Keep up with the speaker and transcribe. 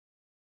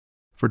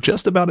for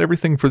just about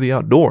everything for the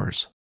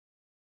outdoors.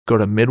 Go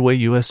to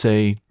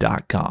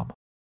MidwayUSA.com.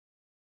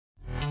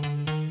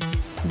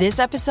 This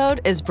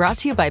episode is brought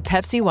to you by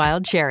Pepsi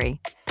Wild Cherry.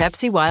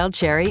 Pepsi Wild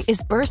Cherry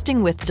is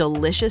bursting with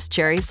delicious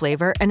cherry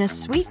flavor and a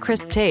sweet,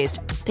 crisp taste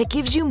that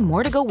gives you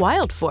more to go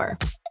wild for.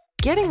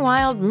 Getting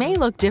wild may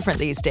look different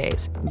these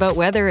days, but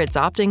whether it's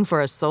opting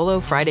for a solo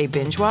Friday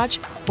binge watch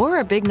or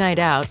a big night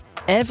out,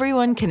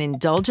 everyone can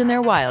indulge in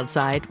their wild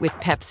side with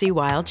Pepsi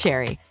Wild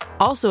Cherry.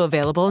 Also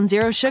available in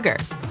Zero Sugar.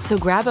 So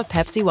grab a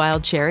Pepsi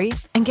Wild Cherry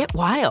and get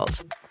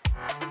wild.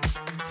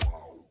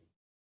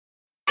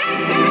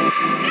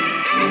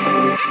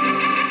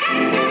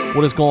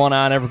 What is going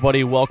on,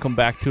 everybody? Welcome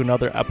back to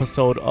another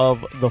episode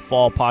of the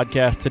Fall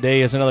Podcast.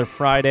 Today is another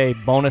Friday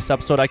bonus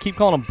episode. I keep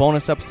calling them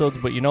bonus episodes,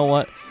 but you know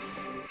what?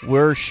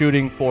 We're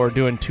shooting for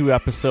doing 2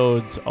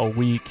 episodes a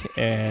week,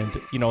 and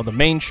the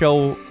main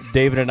show,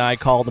 David and I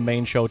call the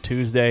main show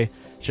Tuesday.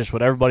 It's just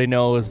what everybody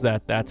knows,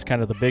 that's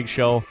kind of the big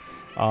show.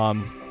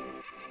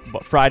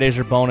 But Fridays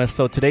are bonus,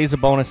 so today's a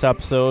bonus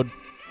episode.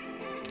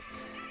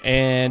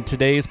 And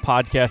today's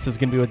podcast is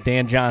going to be with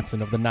Dan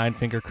Johnson of the Nine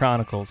Finger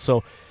Chronicles.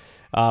 So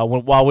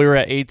while we were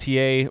at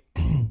ATA,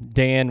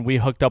 we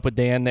hooked up with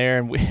Dan there,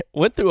 and we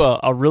went through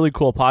a really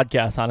cool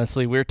podcast,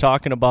 honestly. We were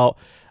talking about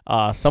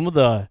some of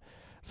the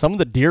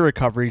deer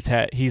recoveries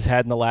he's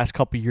had in the last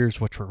couple of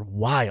years, which were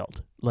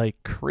wild, like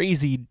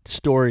crazy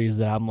stories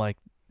that I'm like,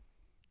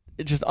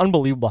 it's just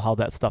unbelievable how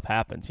that stuff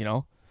happens,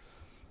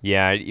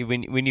 Yeah,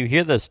 when you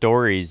hear the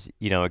stories,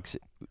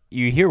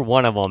 you hear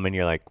one of them and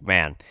you're like,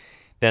 man,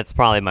 that's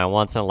probably my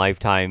once in a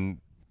lifetime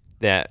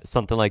that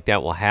something like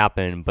that will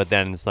happen. But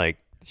then it's like,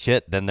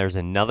 shit, then there's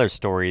another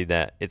story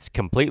that it's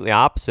completely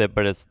opposite,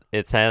 but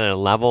it's at a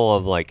level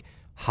of like,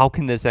 how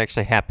can this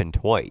actually happen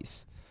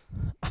twice?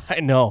 I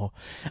know.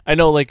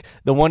 Like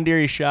the one deer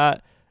he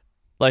shot,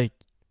 like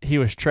he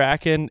was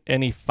tracking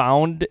and he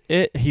found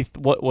it.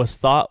 What was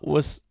thought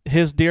was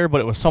his deer,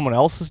 but it was someone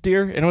else's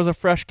deer, and it was a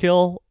fresh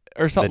kill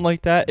or something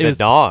like that.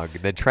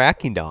 The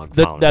tracking dog.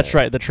 That's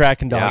right, the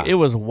tracking dog. Yeah. It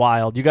was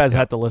wild. You guys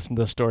have to listen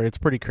to the story. It's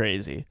pretty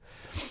crazy.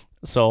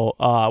 So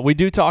we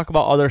do talk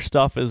about other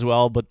stuff as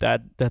well, but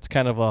that's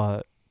kind of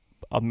a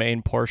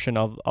main portion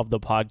of the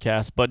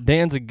podcast. But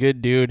Dan's a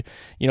good dude.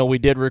 We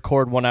did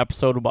record one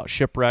episode about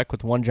shipwreck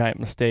with One Giant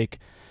Mistake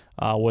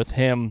with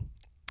him.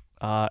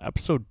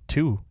 Episode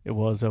 2 it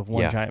was of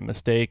One Giant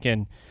Mistake,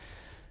 and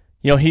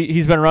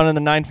he's been running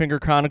the Nine Finger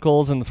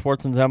Chronicles and the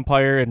Sportsman's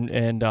Empire,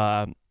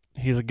 and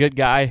he's a good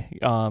guy.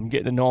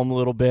 Getting to know him a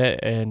little bit,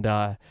 and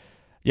I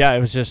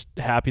was just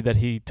happy that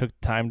he took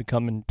time to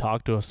come and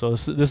talk to us. So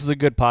this is a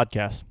good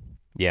podcast.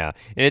 Yeah,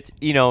 and it's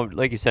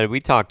like you said,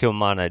 we talked to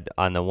him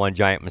on the One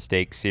Giant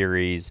Mistake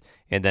series,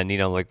 and then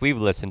like we've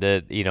listened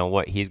to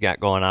what he's got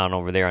going on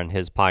over there on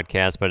his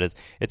podcast. But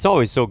it's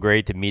always so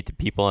great to meet the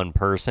people in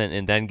person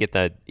and then get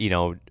the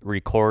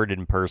record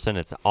in person.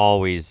 It's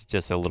always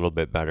just a little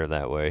bit better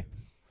that way.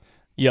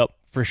 Yep,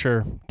 for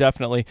sure,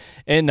 definitely.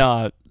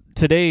 And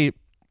today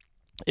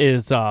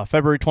is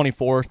February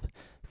 24th.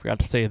 Forgot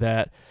to say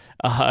that.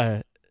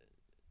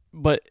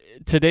 But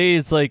today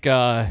is like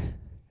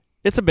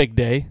it's a big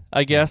day,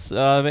 I guess.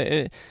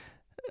 I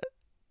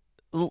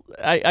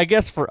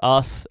guess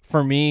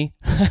for me,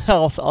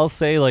 I'll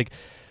say, like,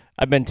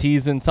 I've been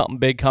teasing something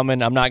big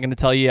coming. I'm not going to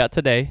tell you yet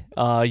today.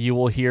 You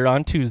will hear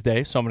on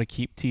Tuesday, so I'm going to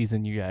keep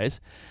teasing you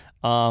guys.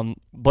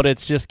 But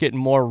it's just getting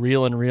more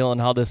real and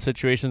how this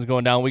situation is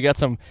going down. We got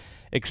some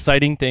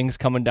exciting things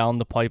coming down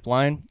the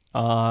pipeline.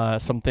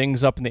 Some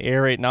things up in the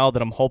air right now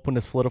that I'm hoping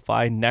to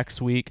solidify next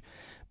week.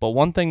 But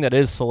one thing that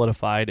is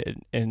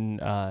solidified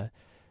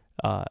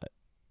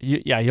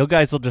you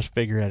guys will just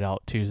figure it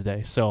out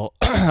Tuesday. So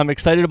I'm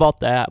excited about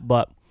that,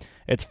 but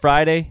it's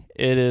Friday.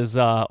 It is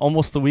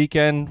almost the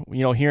weekend.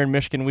 Here in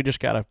Michigan, we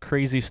just got a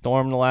crazy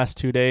storm the last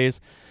 2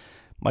 days.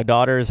 My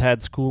daughter has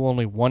had school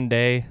only one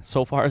day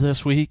so far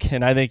this week,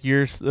 and I think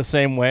you're the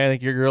same way. I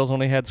think your girls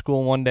only had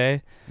school one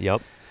day.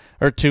 Yep.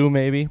 Or 2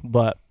 maybe,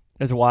 but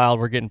it's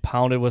wild. We're getting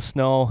pounded with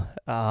snow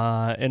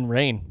and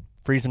rain,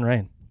 freezing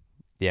rain.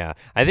 Yeah,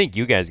 I think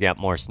you guys got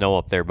more snow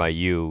up there by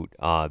you,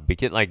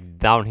 because like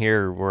down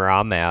here where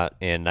I'm at,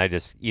 and I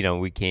just,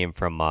 we came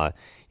from,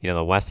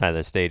 the west side of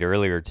the state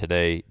earlier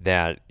today,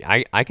 that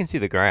I can see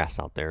the grass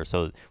out there.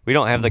 So we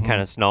don't have the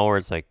kind of snow where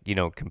it's like,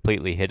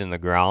 completely hitting the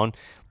ground,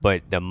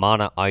 but the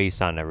amount of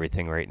ice on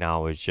everything right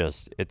now is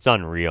just, it's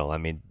unreal. I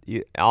mean,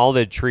 all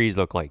the trees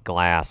look like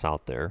glass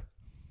out there.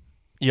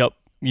 Yep.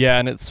 Yeah,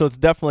 and it's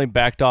definitely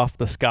backed off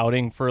the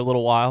scouting for a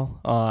little while.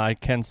 I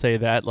can say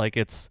that, like,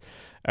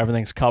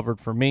 everything's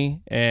covered for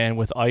me, and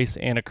with ice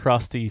and a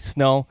crusty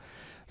snow,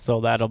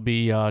 so that'll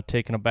be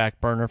taking a back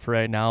burner for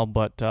right now.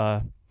 But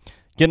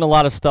getting a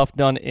lot of stuff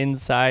done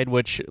inside,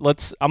 which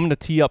I'm going to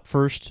tee up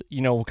first,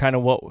 kind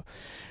of what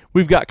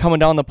we've got coming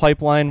down the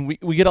pipeline.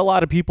 We get a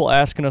lot of people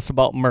asking us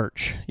about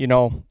merch,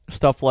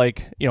 stuff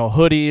like,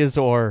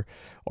 hoodies or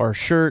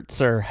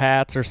shirts or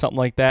hats or something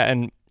like that.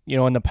 And,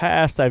 in the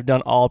past, I've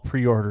done all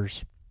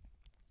pre-orders,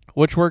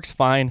 which works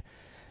fine.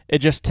 It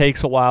just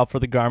takes a while for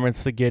the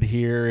garments to get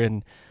here,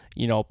 and,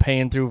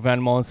 paying through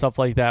Venmo and stuff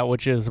like that,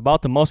 which is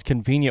about the most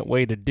convenient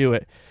way to do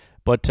it.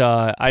 But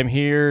I'm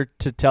here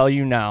to tell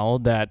you now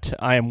that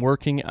I am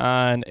working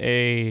on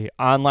a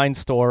online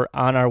store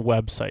on our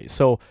website.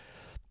 So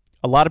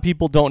a lot of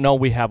people don't know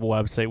we have a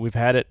website. We've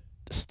had it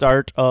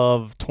start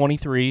of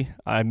 23.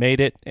 I made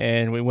it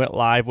and we went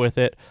live with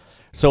it.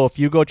 So if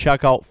you go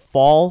check out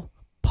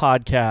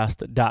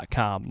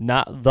fallpodcast.com,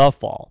 not the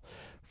fall,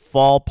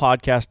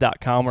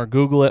 fallpodcast.com, or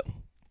Google it,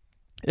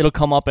 it'll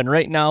come up. And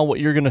right now what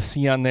you're going to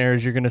see on there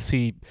is you're going to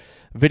see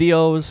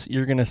videos,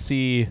 you're going to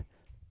see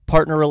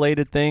partner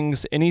related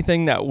things,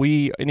 anything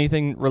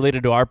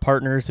related to our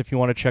partners. If you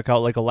want to check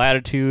out like a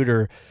Latitude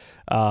or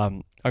a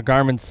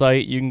Garmin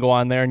site, you can go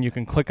on there and you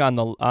can click on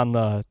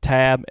the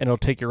tab and it'll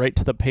take you right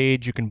to the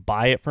page. You can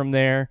buy it from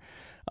there.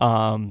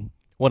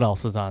 What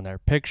else is on there?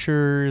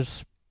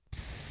 Pictures.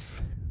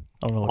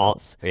 I don't know what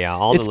else. Yeah,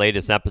 the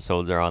latest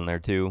episodes are on there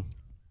too.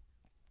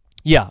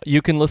 Yeah,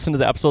 you can listen to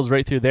the episodes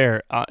right through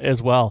there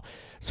as well.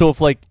 So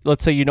if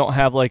let's say you don't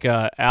have like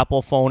a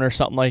Apple phone or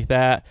something like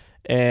that,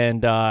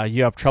 and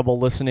you have trouble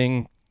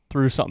listening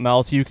through something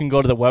else, you can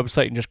go to the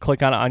website and just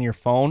click on it on your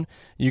phone.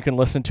 You can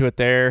listen to it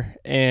there.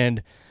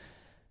 And,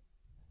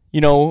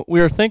 we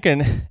were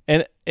thinking,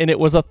 and it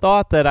was a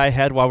thought that I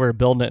had while we were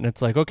building it, and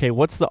it's like, okay,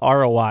 what's the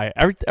ROI?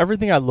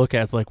 Everything I look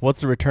at is like,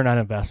 what's the return on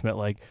investment?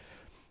 Like,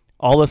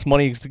 all this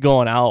money is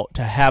going out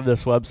to have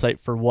this website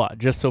for what?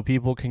 Just so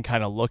people can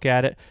kind of look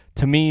at it.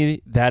 To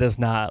me, that is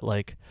not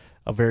like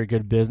a very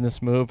good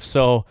business move.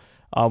 So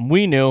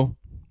we knew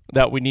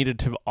that we needed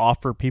to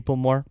offer people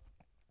more.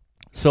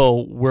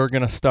 So we're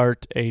going to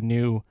start a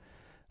new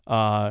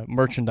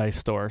merchandise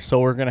store. So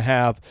we're going to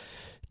have,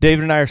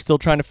 David and I are still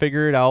trying to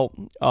figure it out,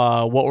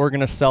 what we're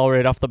going to sell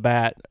right off the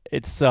bat.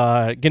 It's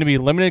going to be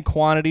limited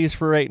quantities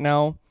for right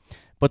now,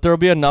 but there will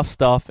be enough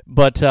stuff.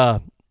 But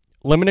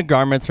limited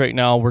garments right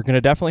now. We're going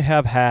to definitely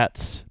have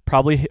hats.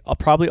 I'll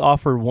probably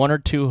offer 1 or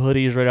 2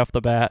 hoodies right off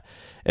the bat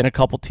and a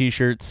couple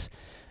t-shirts.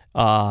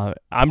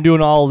 I'm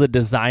doing all the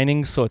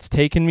designing, so it's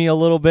taken me a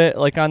little bit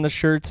like on the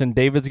shirts, and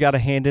David's got a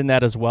hand in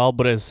that as well.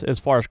 But as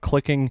far as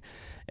clicking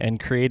and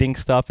creating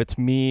stuff, it's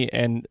me,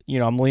 and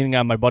I'm leaning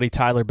on my buddy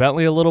Tyler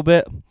Bentley a little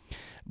bit.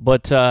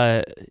 But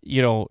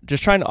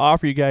just trying to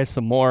offer you guys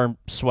some more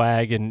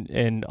swag,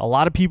 and a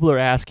lot of people are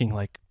asking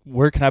like,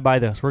 where can I buy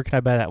this? Where can I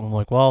buy that? And I'm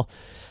like, well,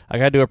 I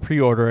got to do a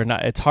pre-order, and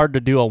it's hard to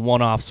do a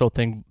one-off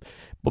thing.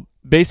 But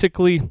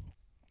basically,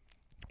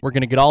 we're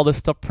going to get all this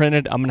stuff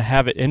printed. I'm going to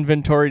have it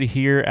inventoried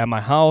here at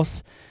my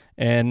house,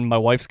 and my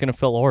wife's going to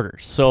fill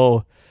orders.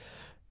 So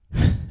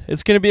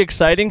it's going to be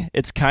exciting.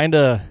 It's kind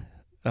of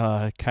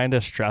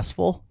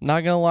stressful,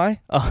 not going to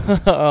lie.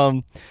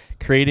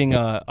 Creating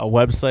a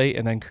website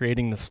and then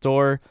creating the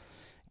store,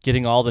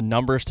 getting all the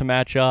numbers to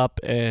match up,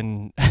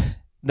 and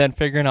then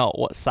figuring out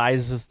what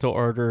sizes to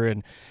order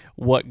and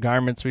what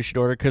garments we should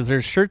order, because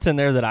there's shirts in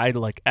there that I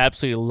like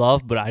absolutely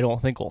love, but I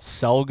don't think will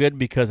sell good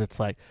because it's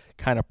like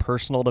kind of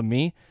personal to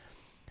me.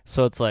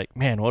 So it's like,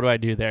 man, what do I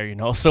do there?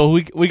 So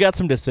we got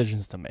some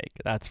decisions to make,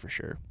 that's for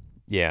sure.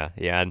 Yeah,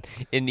 and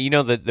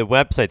the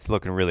website's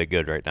looking really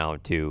good right now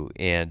too.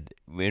 And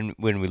when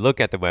we look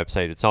at the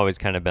website, it's always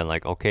kind of been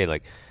like, okay,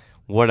 like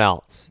what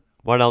else?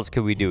 What else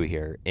could we do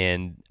here?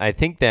 And I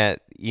think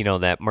that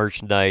that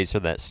merchandise or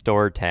that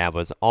store tab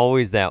was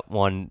always that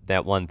one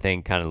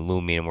thing kind of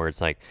looming, where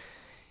it's like,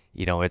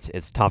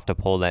 it's tough to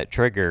pull that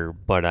trigger.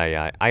 But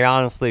I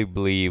honestly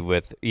believe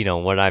with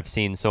what I've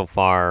seen so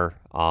far,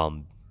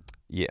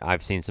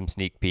 I've seen some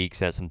sneak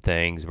peeks at some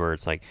things where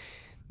it's like,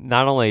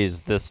 not only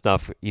is this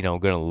stuff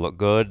going to look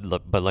good,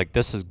 but like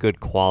this is good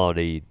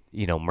quality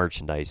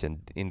merchandise,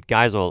 and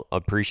guys will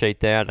appreciate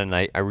that, and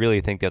I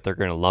really think that they're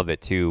going to love it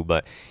too.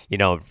 But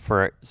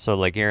so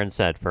like Aaron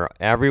said, for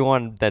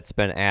everyone that's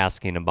been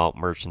asking about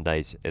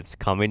merchandise, it's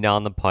coming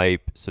down the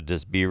pipe, so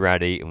just be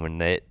ready, and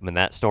when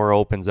that store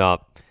opens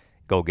up,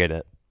 go get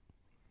it.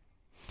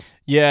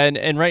 Yeah,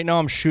 and right now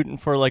I'm shooting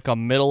for like a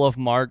middle of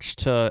March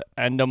to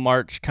end of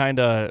March kind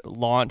of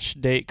launch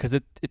date, because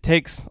it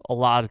takes a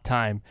lot of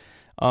time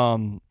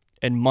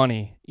and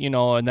money,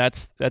 and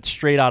that's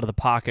straight out of the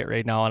pocket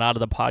right now and out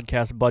of the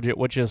podcast budget,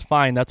 which is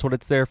fine. That's what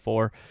it's there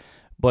for.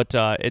 But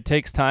it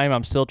takes time.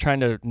 I'm still trying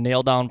to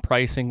nail down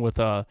pricing with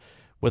a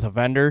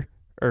vendor,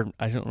 or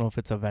I don't know if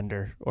it's a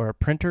vendor or a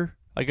printer.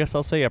 I guess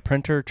I'll say a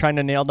printer, trying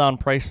to nail down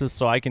prices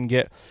so I can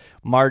get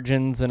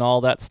margins and all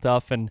that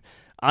stuff. And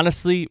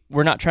honestly,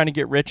 we're not trying to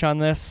get rich on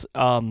this.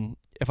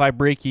 If I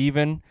break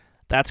even,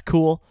 that's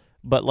cool.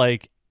 But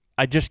like,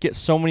 I just get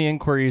so many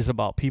inquiries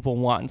about people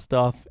wanting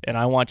stuff, and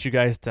I want you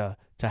guys to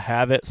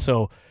have it.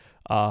 So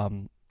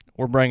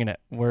we're bringing it.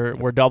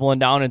 We're doubling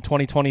down in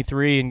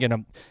 2023 and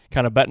gonna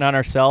kind of betting on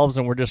ourselves,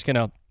 and we're just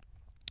gonna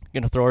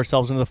throw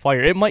ourselves into the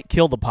fire. It might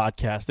kill the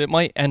podcast. It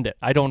might end it.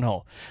 I don't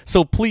know.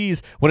 So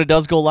please, when it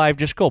does go live,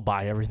 just go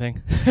buy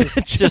everything.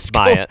 just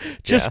buy it.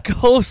 Just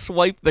go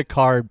swipe the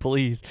card,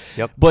 please.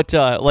 Yep. But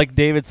like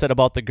David said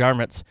about the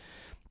garments,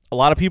 a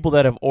lot of people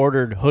that have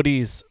ordered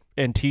hoodies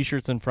and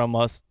T-shirts and from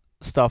us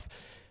stuff,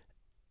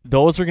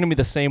 those are going to be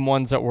the same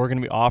ones that we're going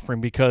to be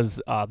offering,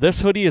 because this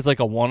hoodie is like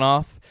a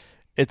one-off.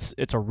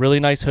 It's a really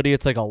nice hoodie.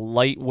 It's like a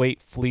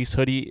lightweight fleece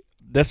hoodie.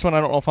 This one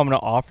I don't know if I'm going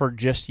to offer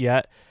just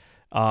yet,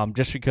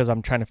 just because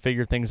I'm trying to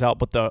figure things out.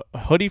 But the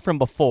hoodie from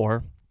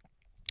before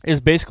is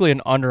basically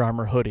an Under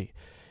Armour hoodie.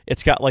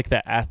 It's got like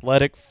that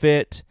athletic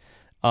fit,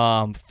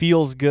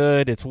 feels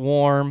good, it's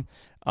warm,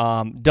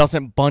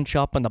 doesn't bunch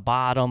up in the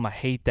bottom. I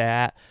hate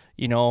that.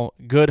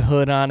 Good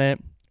hood on it.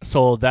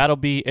 So that'll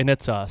be, and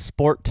it's a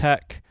Sport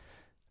Tech.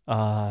 Boy,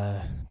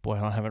 I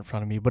don't have it in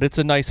front of me, but it's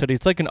a nice hoodie.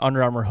 It's like an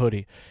Under Armour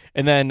hoodie.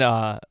 And then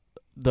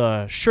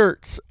the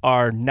shirts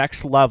are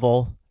Next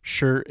Level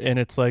shirt, and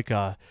it's like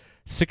a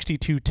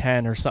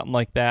 6210 or something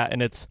like that.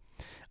 And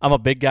I'm a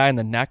big guy in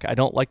the neck. I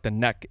don't like the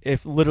neck.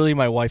 If literally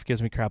my wife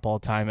gives me crap all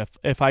the time.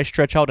 If I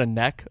stretch out a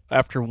neck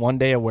after one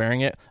day of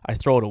wearing it, I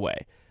throw it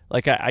away.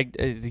 Like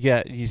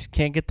you just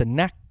can't get the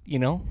neck,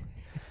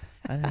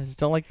 I just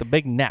don't like the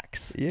big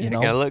necks. Yeah,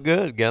 gotta look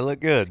good.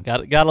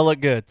 Gotta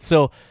look good.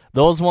 So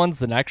those ones,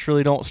 the necks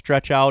really don't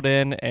stretch out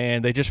in,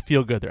 and they just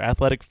feel good. They're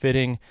athletic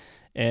fitting,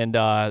 and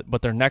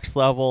but they're Next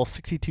Level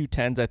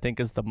 6210s, I think,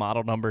 is the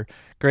model number.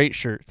 Great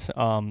shirts.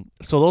 So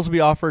those will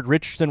be offered.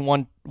 Richardson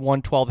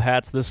 112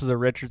 hats. This is a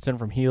Richardson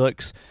from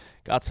Helix.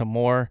 Got some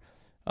more.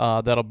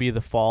 That'll be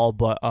the fall,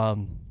 but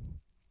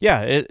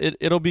yeah,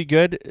 it'll be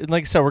good.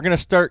 Like I said, we're gonna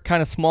start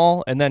kind of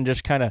small, and then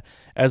just kind of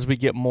as we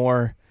get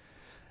more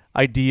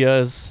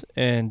ideas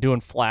and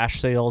doing flash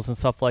sales and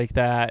stuff like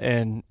that,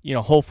 and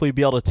hopefully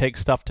be able to take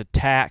stuff to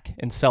TAC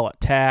and sell at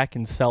TAC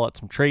and sell at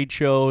some trade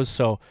shows.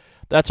 So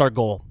that's our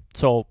goal.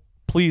 So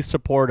please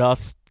support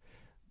us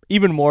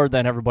even more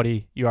than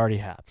everybody you already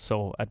have.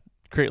 So I'd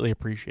greatly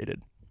appreciate it.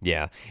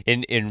 Yeah,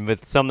 and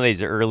with some of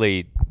these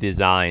early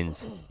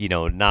designs,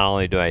 not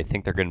only do I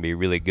think they're going to be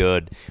really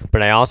good,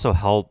 but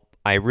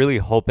I really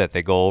hope that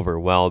they go over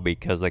well,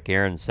 because like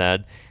Aaron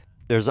said,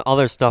 there's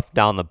other stuff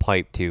down the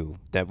pipe too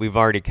that we've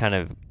already kind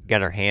of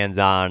got our hands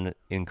on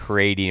in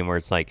creating, where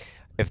it's like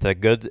if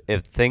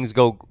things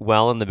go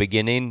well in the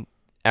beginning,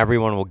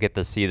 everyone will get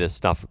to see this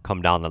stuff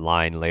come down the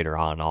line later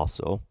on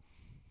also.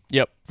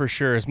 Yep, for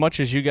sure. As much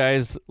as you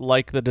guys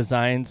like the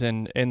designs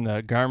and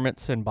the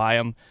garments and buy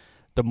them,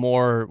 the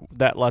more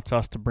that lets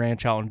us to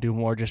branch out and do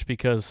more, just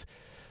because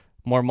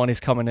more money's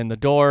coming in the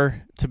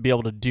door to be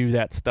able to do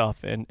that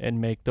stuff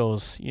and make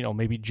those,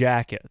 maybe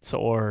jackets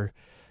or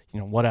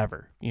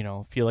whatever,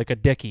 feel like a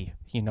Dickie,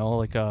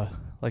 like a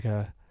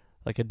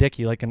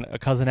Dickie, like a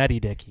Cousin Eddie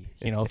Dickie.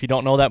 If you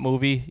don't know that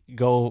movie,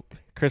 go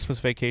Christmas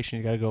Vacation,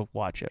 you got to go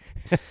watch it.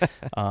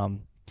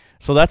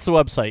 So that's the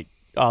website.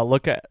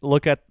 Look at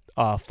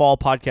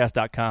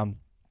fallpodcast.com.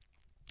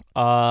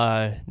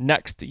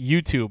 Next,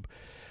 YouTube.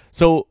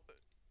 So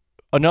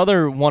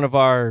another one of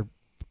our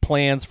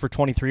plans for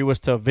 23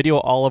 was to video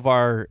all of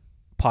our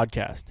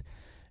podcast,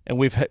 and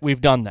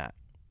we've done that,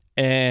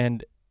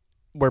 and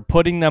we're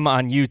putting them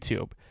on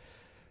YouTube.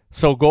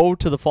 So go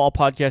to the Fall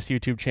Podcast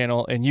YouTube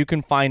channel, and you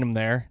can find them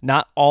there.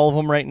 Not all of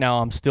them right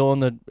now. I'm still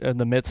in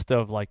the midst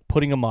of like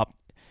putting them up,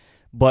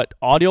 but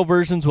audio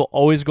versions will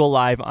always go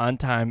live on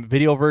time.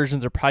 Video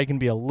versions are probably going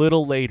to be a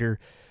little later,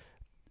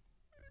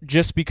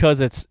 just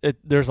because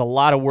there's a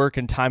lot of work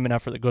and time and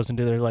effort that goes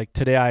into there. Like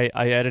today,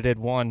 I edited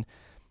one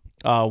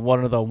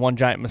of the One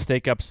Giant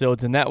Mistake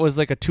episodes, and that was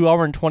like a 2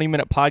 hour and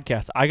 20-minute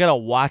podcast. I gotta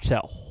watch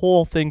that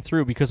whole thing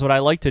through, because what I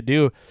like to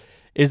do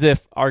is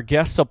if our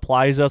guest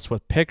supplies us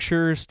with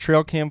pictures,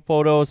 trail cam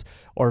photos,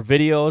 or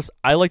videos,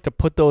 I like to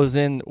put those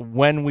in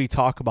when we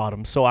talk about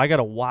them. So I got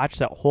to watch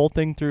that whole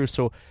thing through.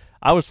 So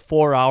I was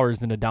 4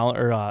 hours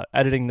into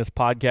editing this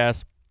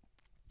podcast,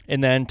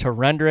 and then to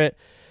render it,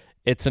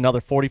 it's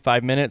another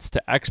 45 minutes.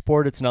 To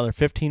export, it's another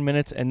 15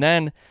 minutes. And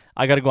then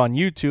I got to go on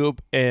YouTube,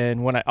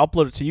 and when I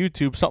upload it to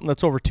YouTube, something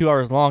that's over 2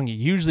 hours long, it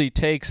usually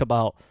takes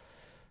about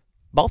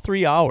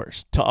 3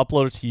 hours to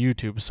upload it to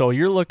YouTube. So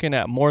you're looking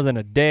at more than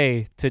a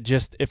day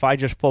if I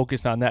just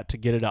focus on that to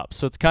get it up.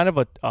 So it's kind of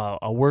a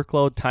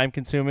workload, time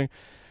consuming,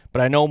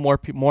 but I know more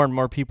and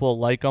more people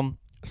like them.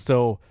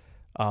 So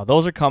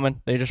those are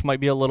coming. They just might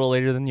be a little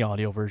later than the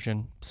audio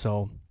version.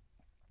 So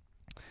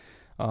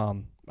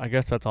I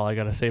guess that's all I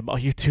got to say about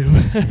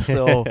YouTube.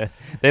 So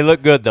they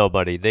look good though,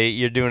 buddy.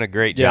 You're doing a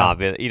great job.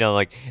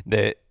 Like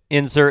the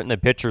insert in the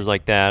pictures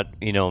like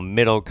that,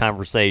 middle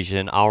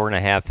conversation, hour and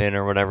a half in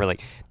or whatever,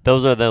 like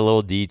those are the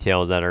little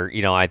details that are,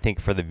 I think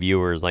for the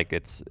viewers, like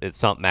it's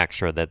something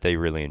extra that they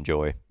really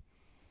enjoy.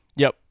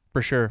 Yep,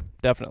 for sure.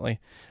 Definitely.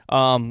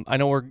 I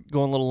know we're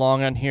going a little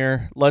long on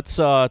here. Let's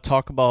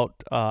talk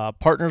about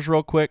partners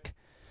real quick.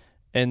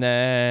 And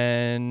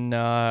then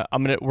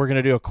we're going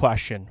to do a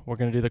question. We're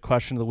going to do the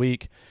question of the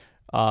week.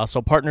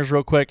 So partners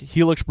real quick,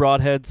 Helix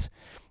Broadheads.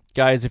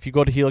 Guys, if you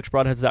go to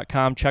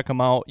helixbroadheads.com, check them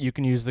out. You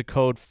can use the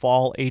code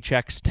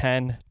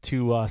FALLHX10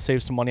 to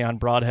save some money on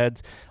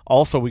broadheads.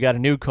 Also, we got a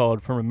new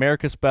code from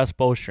America's Best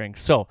Bowstring.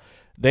 So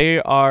they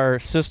are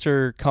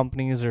sister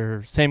companies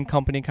or same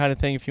company kind of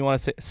thing, if you want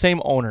to say, same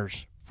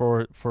owners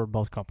for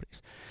both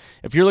companies.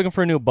 If you're looking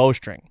for a new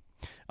bowstring,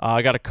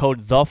 I got a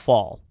code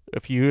THEFALL.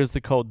 If you use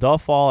the code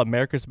THEFALL,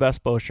 America's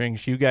Best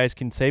Bowstrings, you guys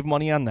can save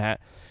money on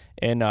that.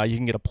 And you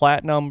can get a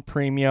Platinum,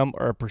 Premium,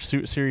 or a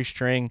Pursuit Series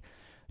string.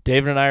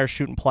 David and I are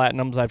shooting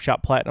Platinums. I've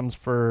shot Platinums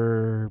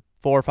for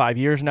 4 or 5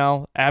 years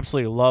now.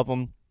 Absolutely love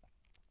them.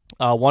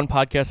 One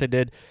podcast I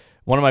did,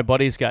 one of my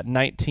buddies got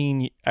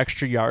 19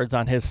 extra yards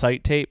on his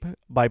sight tape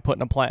by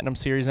putting a Platinum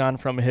series on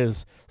from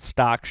his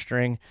stock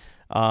string.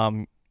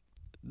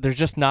 There's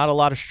just not a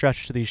lot of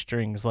stretch to these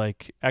strings,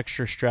 like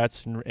extra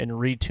stretch and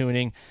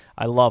retuning.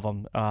 I love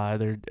them.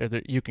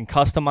 You can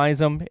customize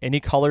them, any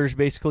colors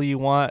basically you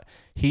want,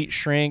 heat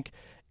shrink,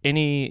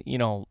 any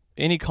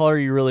color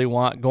you really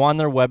want. Go on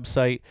their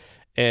website,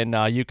 and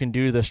you can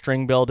do the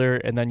string builder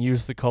and then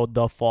use the code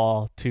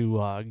THEFALL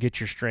to get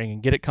your string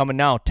and get it coming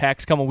now.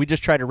 TAC's coming. We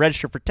just tried to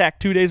register for TAC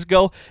 2 days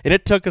ago, and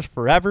it took us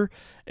forever.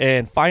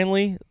 And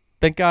finally,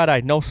 thank God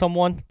I know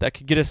someone that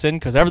could get us in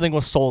because everything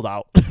was sold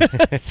out.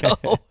 So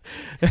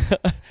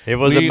it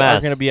was a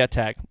mess. We are going to be at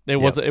TAC. It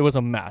was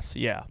a mess,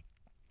 yeah.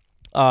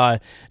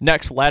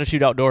 Next,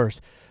 Latitude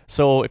Outdoors.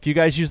 So if you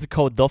guys use the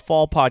code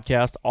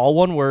THEFALLPODCAST, all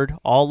one word,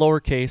 all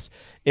lowercase,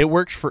 it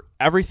works for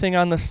everything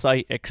on the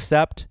site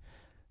except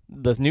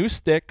the new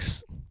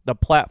sticks, the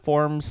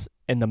platforms,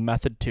 and the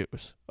Method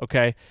 2s,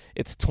 okay?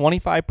 It's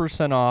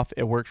 25% off.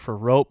 It works for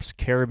ropes,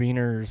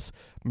 carabiners,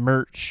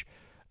 merch,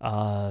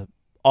 all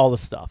the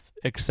stuff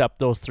except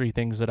those 3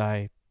 things that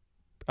I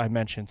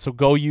mentioned. So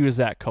go use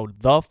that code,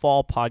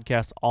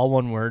 THEFALLPODCAST, all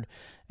one word,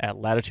 at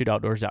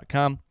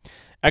latitudeoutdoors.com.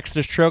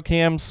 Exodus Trail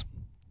Cams,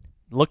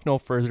 look no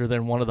further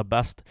than one of the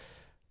best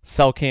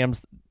cell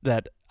cams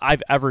that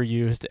I've ever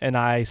used, and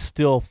I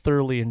still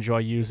thoroughly enjoy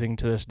using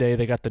to this day.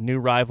 They got the new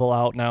Rival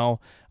out now.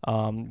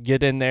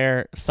 Get in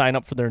there, sign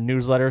up for their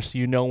newsletter so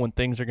you know when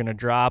things are going to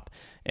drop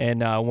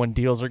and when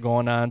deals are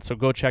going on. So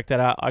go check that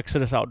out,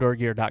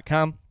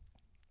 ExodusOutdoorGear.com.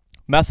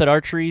 Method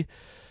Archery,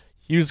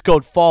 use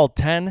code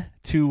FALL10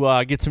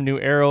 to get some new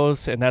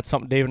arrows, and that's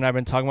something David and I have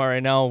been talking about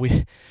right now.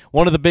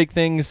 One of the big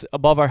things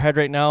above our head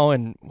right now,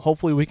 and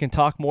hopefully we can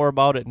talk more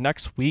about it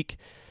next week.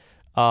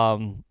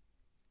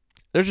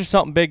 There's just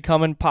something big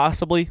coming,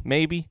 possibly,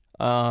 maybe,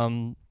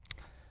 that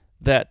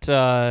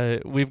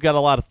we've got a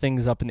lot of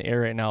things up in the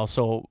air right now.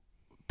 So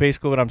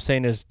basically what I'm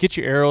saying is get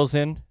your arrows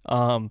in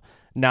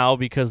now,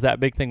 because that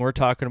big thing we're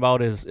talking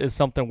about is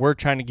something we're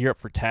trying to gear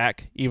up for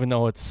TAC, even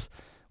though it's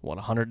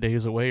 100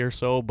 days away or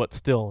so, but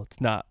still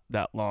it's not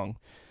that long.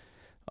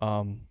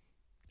 And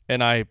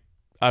I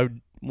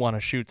want to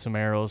shoot some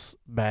arrows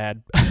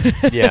bad.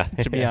 Yeah.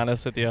 To be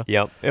honest with you.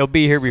 Yep. It'll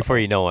be here before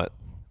you know it.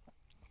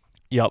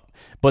 Yep.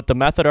 But the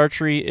Method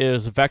Archery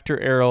is Vector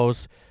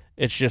arrows.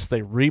 It's just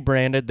they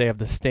rebranded. They have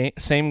the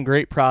same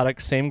great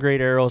products, same great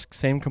arrows,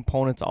 same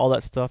components, all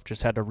that stuff,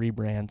 just had to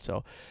rebrand.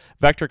 So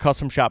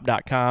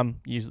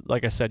VectorCustomShop.com.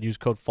 Like I said, use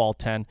code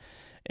FALL10.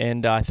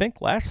 And I think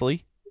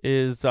lastly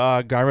is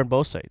Garmin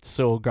bow sights.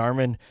 So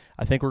Garmin,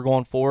 I think we're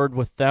going forward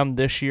with them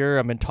this year.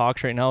 I'm in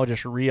talks right now,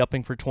 just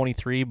re-upping for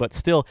 23. But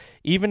still,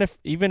 even if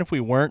we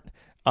weren't,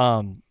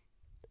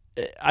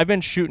 I've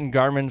been shooting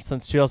Garmin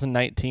since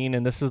 2019,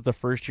 and this is the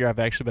first year I've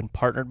actually been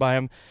partnered by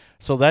them.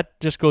 So that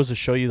just goes to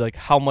show you like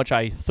how much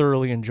I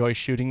thoroughly enjoy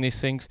shooting these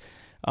things.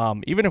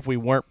 Even if we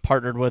weren't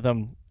partnered with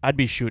them, I'd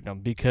be shooting them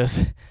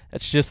because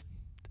it's just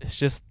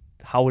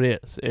how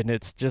it is, and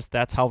it's just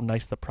that's how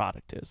nice the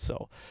product is.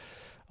 So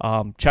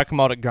check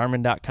them out at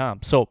Garmin.com.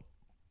 So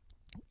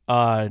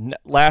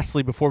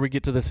lastly, before we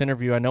get to this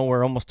interview, I know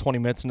we're almost 20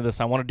 minutes into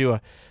this. I want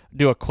to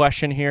do a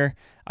question here.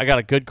 I got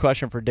a good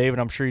question for David.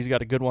 I'm sure he's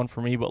got a good one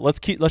for me, but let's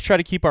try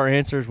to keep our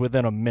answers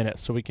within a minute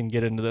so we can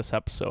get into this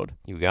episode.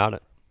 You got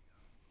it.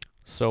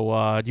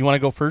 So do you want to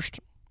go first?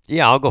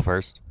 Yeah, I'll go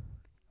first.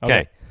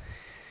 Okay.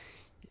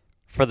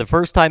 For the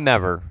first time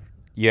ever,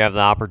 you have the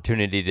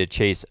opportunity to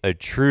chase a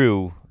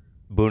true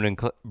Boone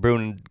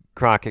and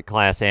Crockett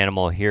class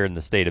animal here in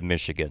the state of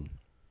Michigan.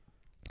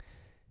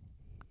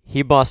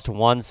 He busts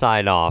one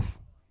side off,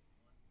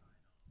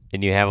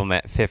 and you have him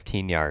at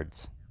 15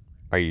 yards.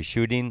 Are you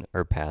shooting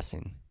or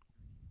passing?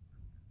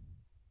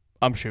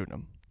 I'm shooting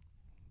him.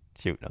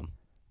 Shooting him.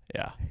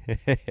 Yeah.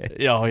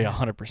 Oh yeah,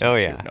 100%. Oh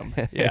yeah. Shooting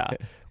him. Yeah.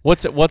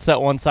 What's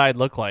that one side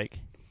look like?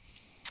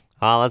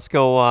 Let's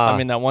go. I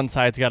mean, that one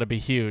side's got to be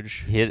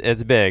huge.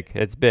 It's big.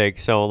 It's big.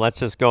 So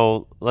let's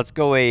go.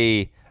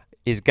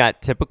 He's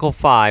got typical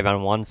 5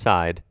 on one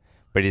side,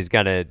 but he's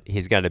got a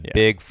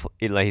big.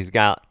 He's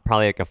got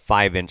probably like a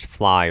 5-inch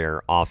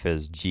flyer off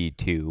his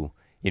G2.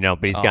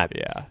 But he's got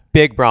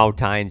big brow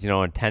tines. A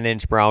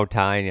 10-inch brow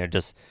tine.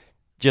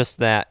 Just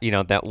that.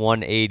 That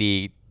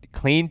 180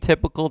 clean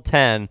typical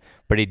 10,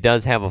 but he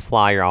does have a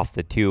flyer off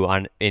the 2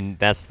 on, and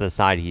that's the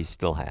side he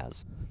still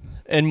has.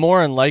 And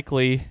more than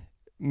likely,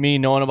 me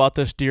knowing about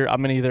this deer,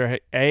 I'm going to either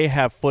A,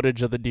 have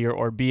footage of the deer,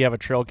 or B, have a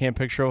trail cam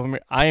picture of him.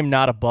 I am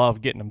not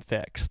above getting him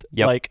fixed.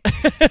 Yep.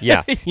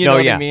 Yeah. You know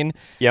what I mean?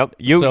 Yep.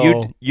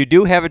 You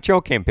do have a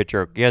trail cam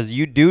picture because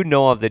you do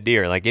know of the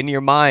deer. Like in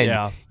your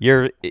mind,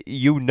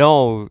 you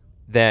know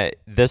that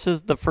this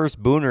is the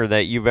first booner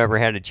that you've ever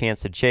had a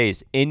chance to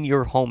chase in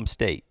your home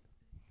state.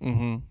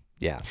 Mm-hmm.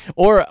 Yeah.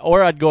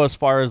 Or I'd go as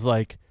far as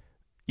like,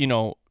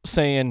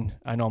 saying,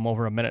 I know I'm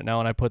over a minute now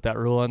and I put that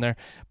rule in there,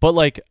 but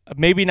like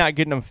maybe not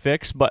getting them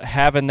fixed, but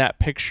having that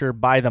picture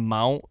by the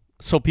mount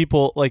so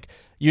people like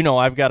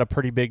I've got a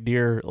pretty big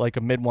deer, like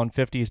a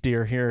mid-150s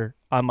deer here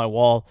on my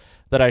wall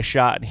that I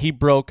shot. And he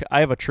broke, I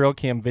have a trail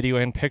cam video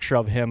and picture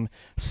of him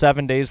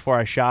 7 days before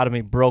I shot him.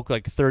 He broke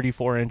like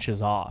 34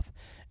 inches off.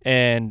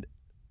 And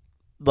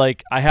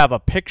like I have a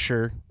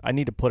picture, I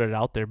need to put it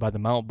out there by the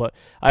mount, but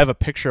I have a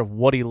picture of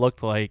what he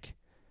looked like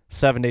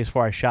 7 days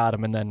before I shot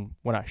him and then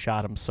when I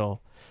shot him. So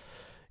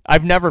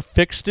I've never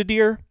fixed a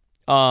deer.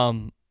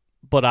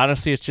 But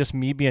honestly, it's just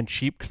me being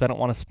cheap because I don't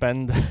want to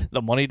spend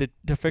the money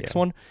to fix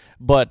one.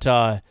 But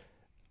I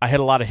had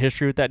a lot of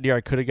history with that deer.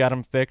 I could have got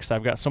him fixed.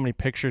 I've got so many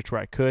pictures where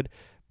I could,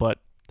 but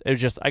it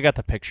was just I got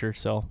the picture,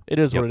 so it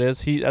is what it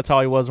is. That's how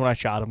he was when I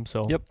shot him.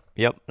 So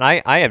Yep.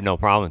 I have no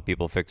problem with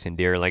people fixing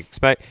deer, like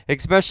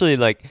especially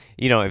like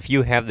if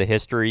you have the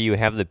history, you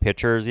have the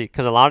pictures,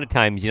 because a lot of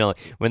times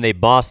when they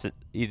bust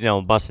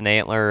an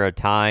antler or a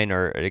tine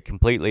or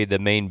completely the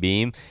main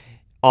beam.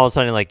 All of a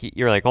sudden, like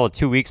you're like,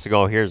 2 weeks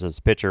ago, here's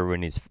this picture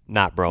when he's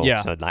not broke. Yeah.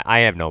 So I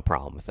have no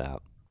problem with that.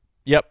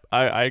 Yep,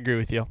 I agree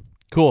with you.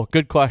 Cool,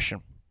 good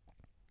question.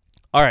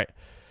 All right,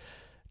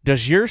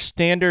 does your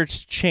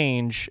standards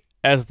change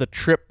as the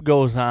trip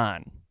goes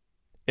on?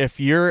 If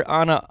you're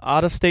on a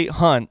out-of-state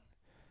hunt,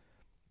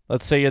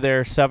 let's say you're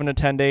there 7 to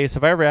 10 days.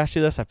 Have I ever asked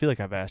you this? I feel like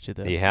I've asked you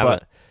this. You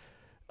haven't.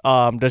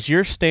 But, does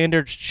your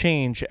standards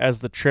change as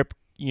the trip,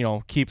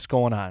 keeps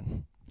going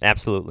on?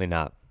 Absolutely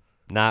not.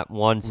 Not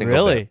one single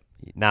Really? bit.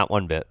 Not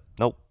one bit.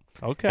 Nope.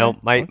 Okay. No,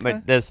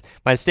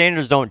 my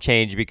standards don't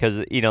change because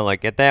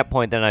like at that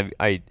point then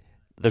I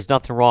there's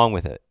nothing wrong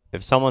with it.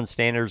 If someone's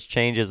standards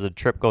change as the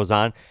trip goes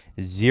on,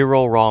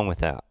 zero wrong with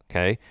that.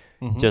 Okay.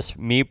 Mm-hmm. Just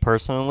me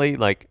personally,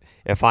 like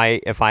if I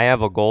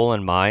have a goal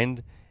in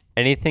mind,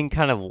 anything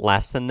kind of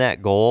less than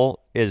that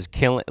goal is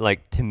killing.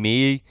 Like to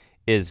me,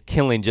 is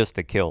killing just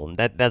to kill.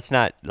 That's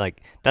not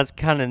like that's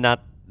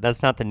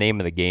not the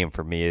name of the game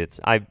for me.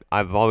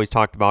 I've always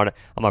talked about it.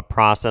 I'm a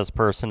process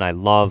person. I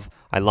love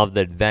the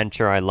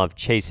adventure. I love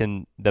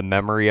chasing the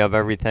memory of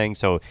everything.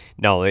 So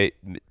no,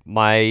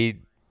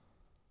 mine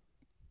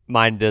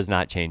does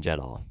not change at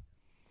all.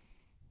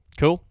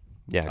 Cool.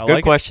 Yeah, I good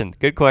like question.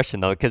 Good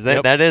question though, because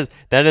that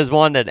is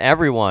one that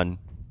everyone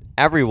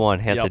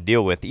has to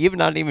deal with.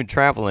 Not even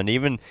traveling.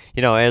 Even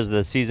as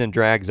the season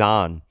drags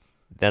on,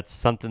 that's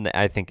something that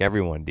I think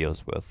everyone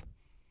deals with.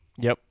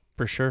 Yep,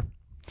 for sure.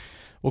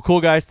 Well,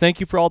 cool, guys. Thank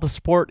you for all the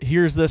support.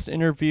 Here's this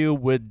interview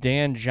with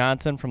Dan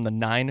Johnson from the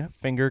Nine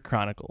Finger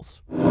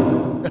Chronicles.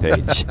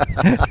 Page.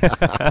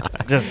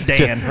 Just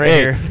Dan right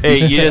here.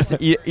 Hey,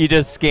 you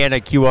just scan a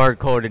QR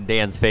code and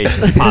Dan's face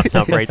just pops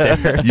up right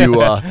there.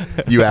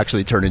 You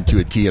actually turn into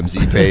a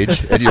TMZ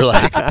page and you're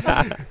like,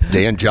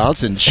 Dan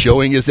Johnson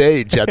showing his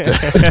age at the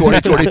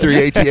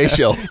 2023 ATA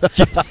show.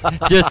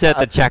 just at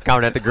the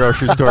checkout at the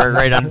grocery store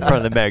right on front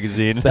of the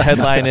magazine. The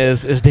headline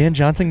is Dan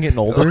Johnson getting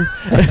older?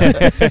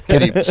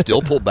 Can he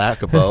still pull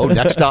back a bow?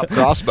 Next stop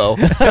crossbow.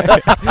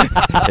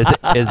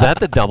 Is that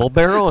the double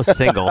barrel or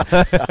single?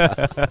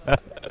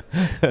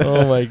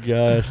 Oh my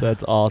gosh,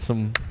 that's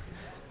awesome.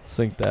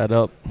 Sync that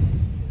up.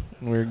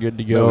 We're good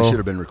to go. No, we should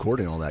have been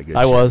recording all that good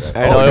I shit. was.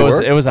 Right? I know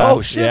it was on.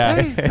 Oh, shit.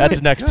 Yeah. Hey. That's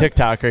the next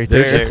TikTok right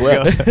there. There's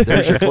your clips.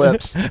 There's your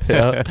clips.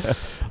 Yeah.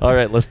 All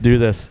right, let's do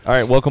this. All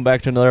right, welcome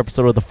back to another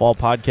episode of the Fall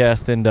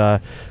Podcast,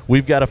 and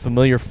we've got a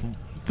familiar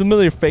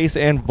face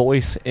and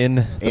voice in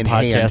the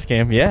podcast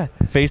game. Yeah,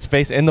 face to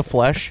face in the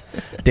flesh.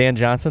 Dan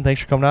Johnson,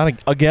 thanks for coming on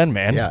again,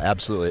 man. Yeah,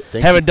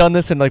 absolutely. Haven't done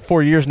this in like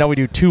 4 years. Now we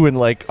do two in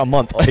like a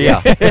month. Oh,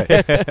 yeah.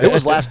 It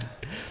was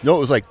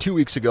like 2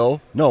 weeks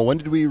ago. No, when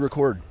did we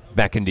record?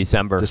 Back in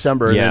December.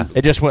 December. Yeah. And then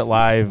It just went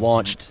live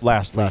launched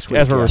last week.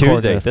 as we're recording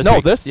Tuesday. this. This No,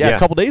 week. this a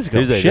couple days ago.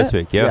 Tuesday Shit. this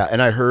week. yeah, and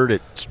I heard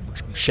it's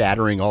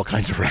shattering all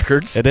kinds of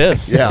records. It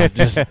is. Yeah.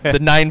 Just the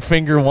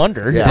 9-finger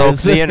wonder. Yeah. Broke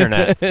the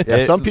internet.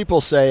 Yeah, some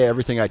people say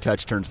everything I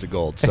touch turns to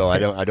gold, so I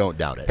don't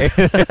doubt it.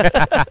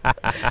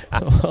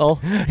 Well,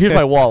 here's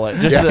my wallet.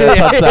 Just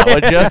touch that,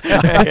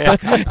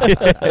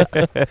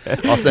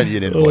 would you? I'll send you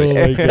an invoice.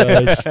 Oh my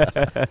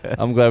gosh!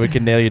 I'm glad we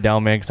can nail you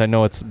down, man, because I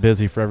know it's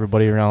busy for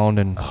everybody around.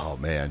 And Oh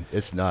man,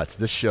 it's nuts.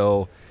 This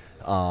show,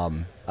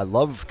 I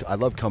love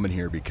coming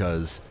here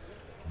because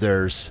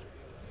there's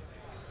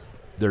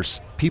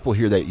people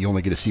here that you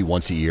only get to see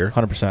once a year,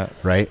 100%.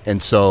 right?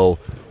 And so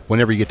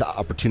whenever you get the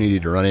opportunity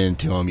to run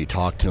into them, you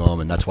talk to them,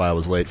 and that's why I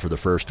was late for the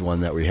first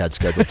one that we had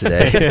scheduled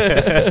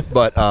today.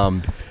 But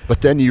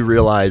then you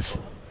realize,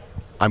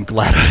 I'm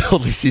glad I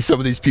only see some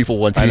of these people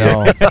once a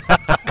year.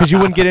 Because you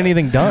wouldn't get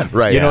anything done.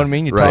 Right. You know Yeah. what I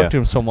mean? You Right. talk to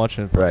them so much,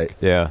 and it's Right.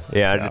 Yeah.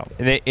 Yeah.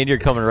 And you're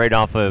coming right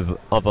off of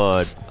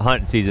a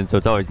hunting season, so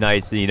it's always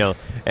nice. The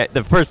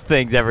first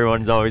things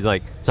everyone's always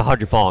like, "So how'd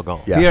your fall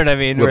go?" Yeah. You know what I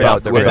mean? Whip Right out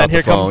off the the- whip and rip. then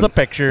here the comes phone. the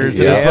pictures.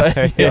 Yeah. And it's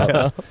like,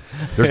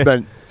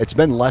 Yeah. It's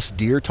been less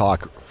deer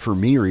talk for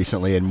me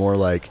recently, and more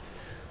like,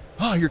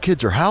 oh, your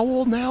kids are how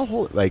old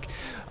now? Like,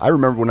 I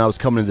remember when I was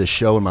coming to this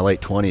show in my late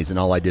 20s, and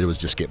all I did was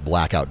just get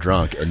blackout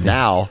drunk. And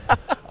now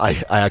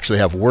I actually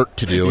have work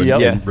to do and,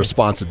 Yep. and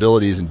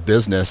responsibilities and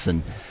business,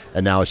 and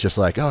now it's just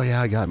like, oh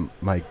yeah, I got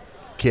my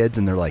kids,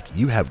 and they're like,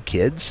 "You have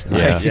kids? Yeah.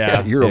 Like,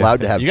 Yeah. you're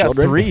allowed to have You got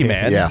children." 3,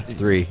 man. Yeah,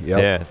 3. Yep.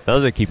 Yeah,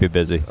 those will keep you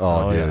busy.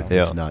 Oh, Oh, dude,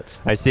 yeah. it's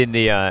nuts. I seen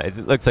the.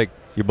 It looks like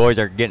your boys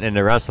are getting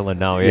into wrestling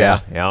now.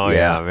 Yeah. Oh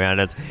Yeah. yeah, man.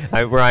 That's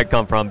where I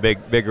come from.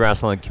 Big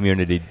wrestling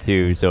community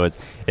too. So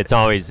it's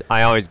always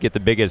I always get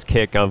the biggest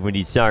kick of when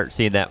you start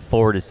seeing that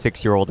 4 to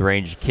 6 year old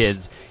range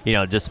kids.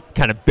 Just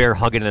kind of bear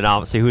hugging it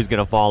out, see who's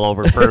gonna fall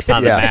over first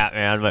on Yeah. the mat,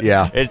 man. But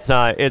Yeah.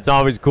 it's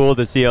always cool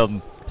to see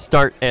them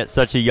start at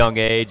such a young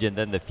age, and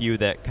then the few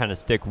that kind of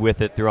stick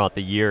with it throughout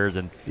the years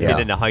and Yeah.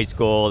 get into high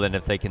school, and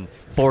if they can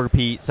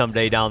four-peat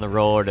someday down the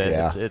road, and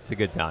Yeah. it's a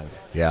good time.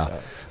 Yeah.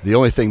 The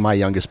only thing my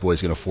youngest boy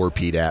is going to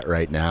 4-peat at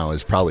right now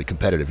is probably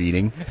competitive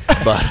eating,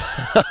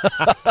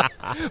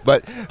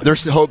 but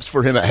there's hopes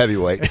for him at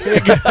heavyweight.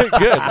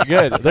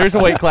 Good. There's a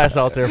weight class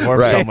out there for him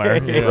Right. somewhere.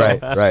 you know.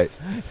 Right.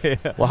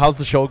 Well, how's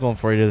the show going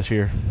for you this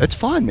year? It's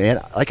fun,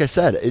 man. Like I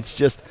said, it's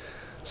just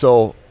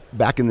so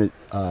back in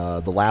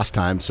the last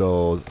time.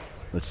 So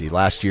let's see.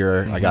 Last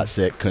year I got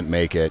sick, couldn't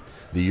make it.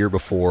 The year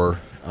before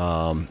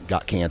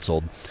got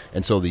canceled,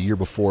 and so the year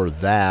before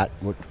that,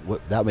 what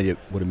that would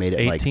have made it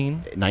 18?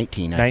 like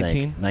 19. I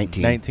think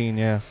 19,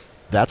 yeah.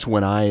 That's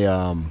when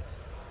I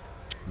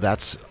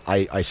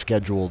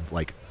scheduled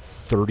like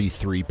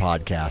 33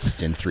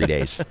 podcasts in 3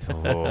 days.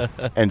 Oh.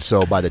 And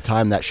so by the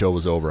time that show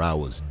was over, I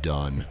was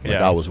done. Like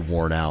Yeah. I was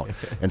worn out.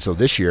 And so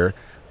this year,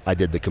 I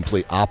did the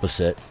complete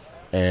opposite,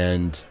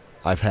 and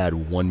I've had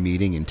one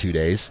meeting in 2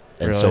 days.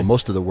 And so Really?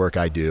 most of the work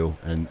I do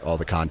and all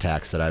the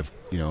contacts that I've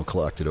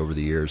collected over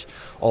the years,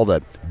 all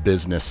that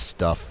business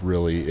stuff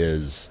really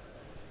is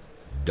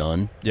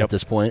done Yep. at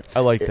this point. I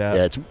like that.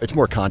 Yeah, it's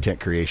more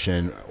content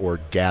creation or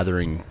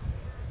gathering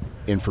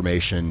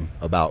information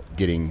about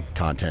getting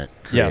content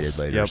created Yes,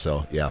 later. yep.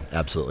 So yeah,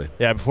 absolutely.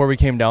 Yeah, before we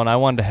came down, I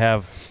wanted to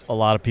have a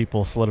lot of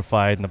people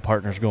solidified and the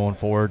partners going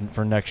forward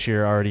for next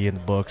year already in the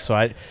book. So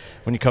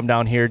when you come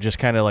down here, just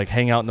kind of like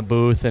hang out in the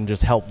booth and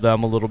just help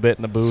them a little bit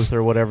in the booth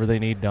or whatever they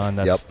need done.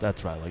 That's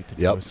what I like to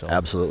do. Yep, So.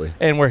 absolutely.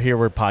 And we're here,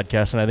 we're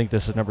podcasting. I think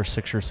this is number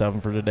 6 or 7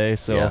 for today.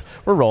 So Yeah.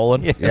 we're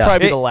rolling. Yeah. It'll probably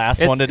be It- the last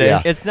it's- one today.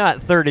 yeah. It's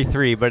not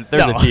 33, but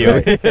there's No. a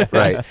few.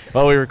 Right.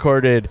 Well, we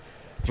recorded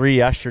 3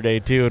 yesterday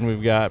too, and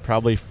we've got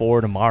probably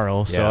 4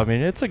 tomorrow. So Yeah. I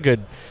mean, it's a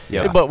good.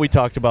 Yeah. But we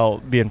talked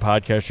about being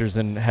podcasters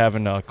and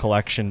having a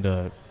collection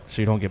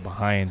so you don't get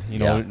behind.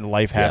 Yeah.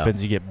 Life Yeah.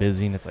 happens, you get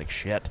busy, and it's like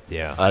shit.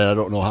 Yeah. I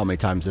don't know how many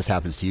times this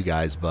happens to you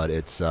guys, but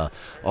it's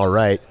all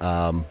right.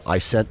 I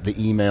sent the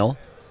email.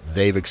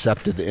 They've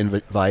accepted the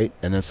invite,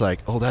 and it's like,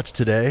 oh, that's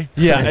today?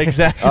 Yeah,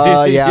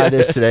 exactly. Yeah, it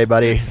is today,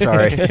 buddy.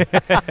 Sorry.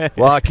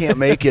 Well, I can't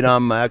make it.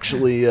 I'm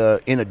actually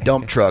in a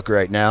dump truck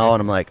right now, and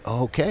I'm like,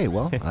 okay,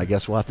 well, I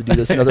guess we'll have to do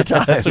this another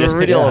time. That's what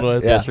we're dealing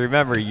with. Yeah. Just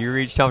remember, you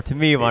reached out to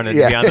me, wanted to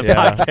Yeah. be on the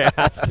Yeah.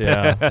 podcast.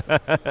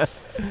 Yeah.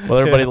 Well,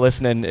 everybody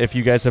listening, if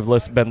you guys have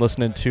been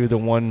listening to the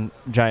One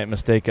Giant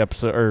Mistake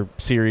episode or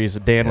series,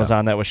 Dan was Yeah.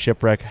 on that with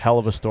Shipwreck. Hell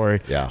of a story.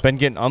 Yeah. Been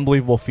getting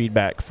unbelievable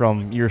feedback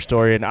from your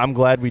story, and I'm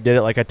glad we did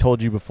it. Like I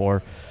told you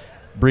before,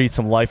 breathe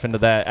some life into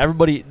that.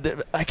 Everybody,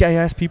 like I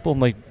ask people, I'm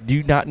like, do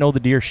you not know the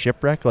deer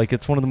Shipwreck? Like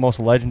it's one of the most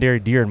legendary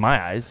deer in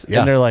my eyes. Yeah.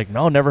 And they're like,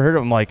 no, never heard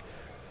of it. I'm like,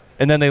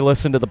 and then they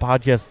listen to the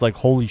podcast. It's like,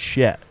 holy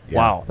shit. Yeah.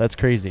 Wow, that's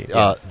crazy.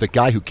 The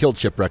guy who killed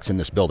Shipwreck's in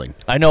this building.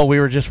 I know, we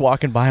were just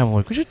walking by him. I'm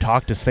like, we should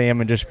talk to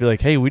Sam and just be like,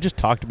 hey, we just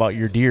talked about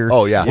your deer.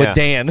 Oh, yeah. With Yeah.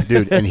 Dan.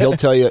 Dude, and he'll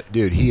tell you,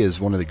 dude, he is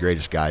one of the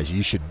greatest guys.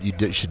 You should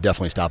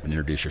definitely stop and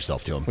introduce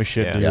yourself to him. We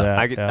should Yeah. do Yeah. that.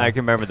 I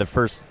can remember the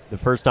first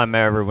time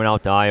I ever went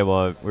out to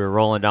Iowa. We were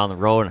rolling down the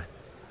road, and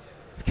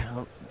I kind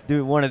of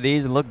do one of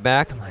these and look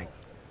back. I'm like,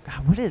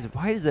 God, what is it?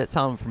 Why does that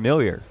sound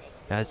familiar?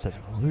 And I said,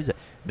 who's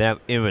that?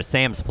 It was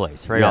Sam's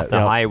place right Yeah. off the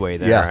Yep. highway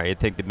there. Yeah. I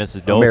think the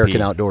Mrs. Dopey.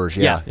 American Outdoors,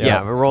 yeah.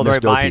 Yeah. We rolled Miss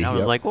right by, Dopey, and I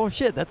was yep. like, oh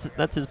shit,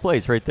 that's his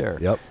place right there.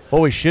 Yep.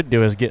 What we should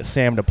do is get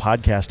Sam to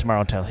podcast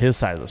tomorrow and tell his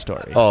side of the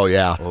story. Oh,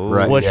 yeah. Oh.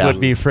 Right. which yeah. would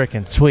be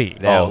freaking sweet.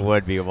 That Oh.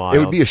 would be wild. It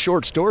would be a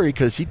short story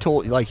because he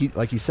told, like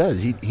he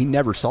says, he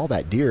never saw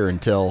that deer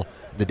until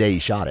the day he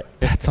shot it.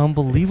 That's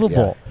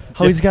unbelievable.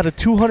 How he's got a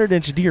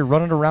 200-inch deer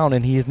running around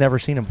and he has never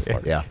seen him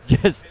before. Yeah.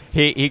 Just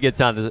he gets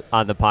on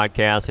the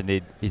podcast,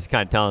 and he's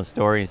kind of telling a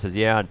story. He says,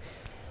 yeah. And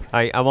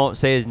I won't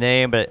say his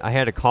name, but I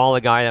had to call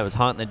a guy that was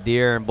hunting the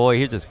deer, and boy,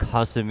 he was just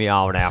cussing me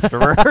out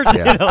afterwards.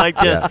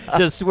 Yeah.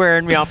 Just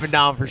swearing me up and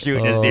down for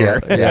shooting his Oh,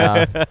 deer.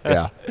 Yeah.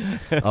 Yeah.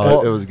 Oh,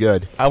 Well- it was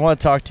good. I want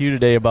to talk to you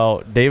today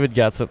about David.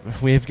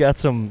 We've got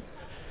some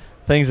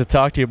things to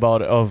talk to you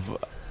about of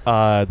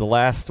the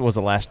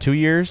last 2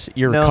 years.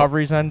 Your No.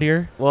 recoveries on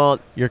deer, Well,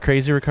 your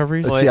crazy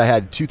recoveries. Let's see, I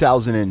had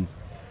 2000 and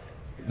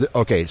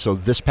okay, so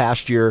this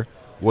past year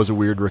was a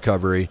weird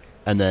recovery,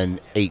 and then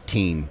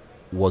 18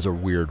 was a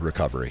weird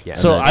recovery. Yeah.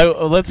 And So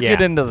then- let's get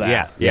Yeah. into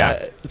that.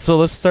 Yeah. So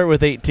let's start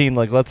with 18.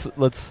 Like let's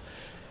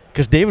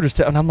because David was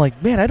and I'm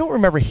like, man, I don't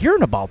remember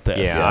hearing about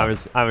this. yeah,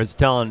 I was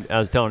telling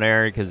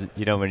Aaron, because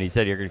when he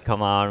said you're going to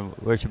come on,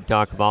 what should we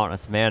talk about? And I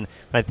said, man,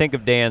 when I think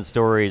of Dan's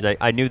stories,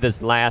 I knew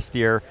this last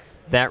year.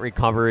 That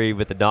recovery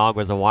with the dog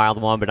was a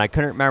wild one, but I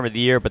couldn't remember the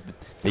year. But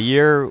the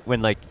year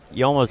when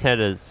you almost had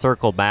to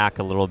circle back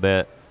a little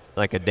bit,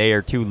 like a day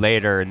or two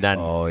later, and then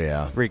Oh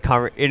yeah.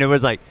 recover, and it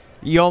was like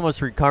you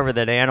almost recovered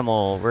that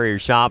animal where you're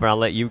shopping. I'll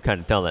let you kind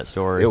of tell that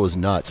story. It was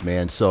nuts,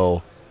 man.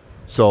 So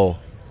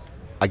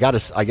I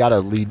gotta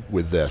lead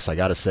with this. I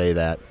gotta say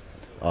that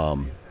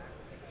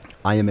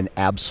I am an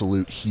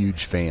absolute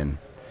huge fan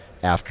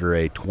after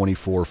a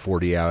 24,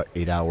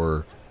 48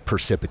 hour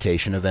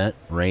precipitation event,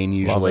 rain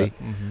usually,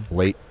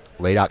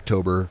 late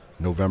October,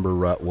 November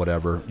rut,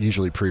 whatever.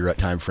 Usually pre-rut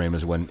time frame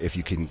is when, if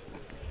you can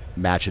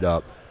match it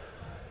up.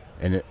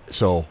 And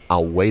so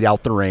I'll wait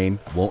out the rain,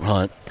 won't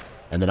hunt,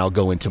 and then I'll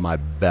go into my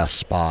best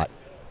spot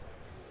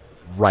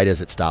right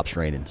as it stops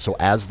raining. So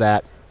as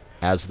that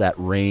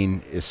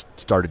rain is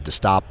started to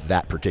stop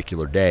that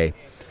particular day,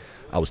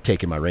 I was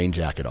taking my rain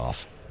jacket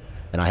off,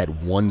 and I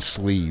had one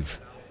sleeve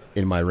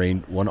in my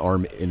one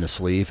arm in the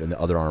sleeve and the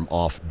other arm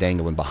off,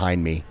 dangling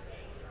behind me,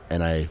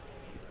 and I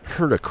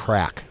heard a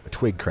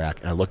twig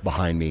crack, and I looked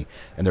behind me,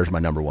 and there's my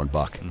number one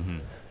buck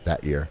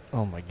that year.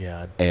 Oh my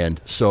God. And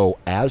so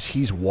as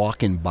he's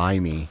walking by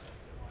me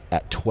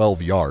at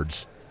 12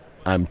 yards,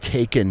 I'm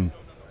taking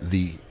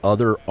the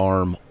other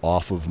arm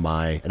off of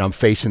and I'm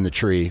facing the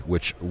tree,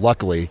 which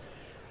luckily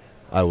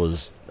I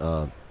was,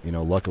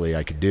 luckily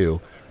I could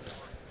do.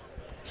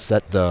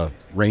 Set the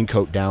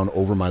raincoat down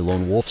over my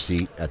lone wolf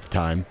seat at the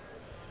time,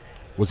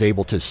 was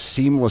able to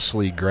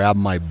seamlessly grab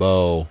my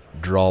bow,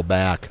 draw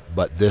back,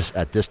 but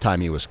at this time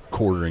he was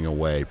quartering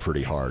away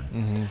pretty hard.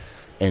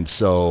 And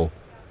so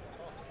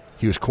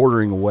he was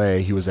quartering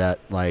away. He was at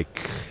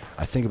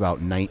I think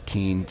about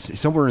 19,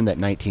 somewhere in that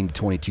 19 to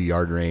 22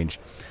 yard range.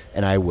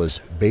 And I was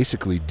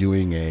basically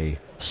doing a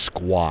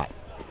squat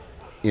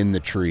in the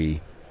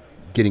tree,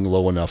 getting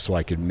low enough so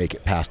I could make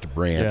it past a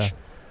branch.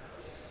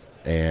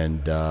 Yeah.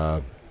 And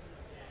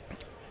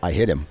I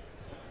hit him.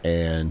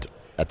 And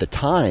at the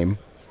time,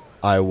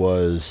 I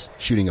was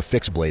shooting a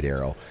fixed blade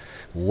arrow.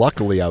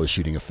 Luckily, I was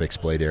shooting a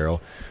fixed blade arrow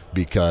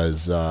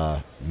because,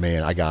 I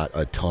got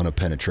a ton of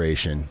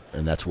penetration,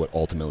 and that's what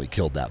ultimately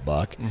killed that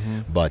buck.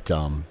 But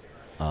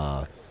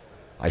I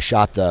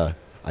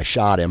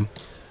shot him.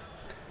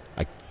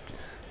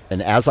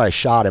 And as I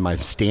shot him, I'm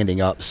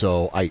standing up,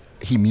 so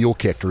he mule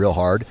kicked real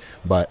hard,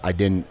 but I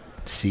didn't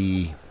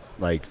see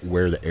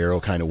where the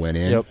arrow kind of went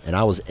in. Yep. And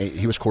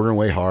he was quartering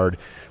away hard.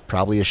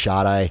 Probably a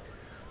shot I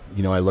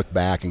look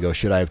back and go,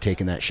 should I have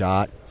taken that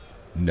shot?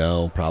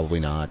 No, probably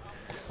not.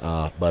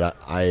 But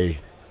I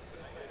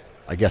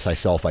guess I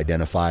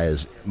self-identify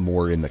as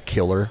more in the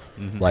killer.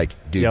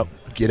 Dude,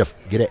 get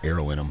an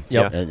arrow in him.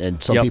 Yep.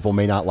 And some people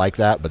may not like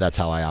that, but that's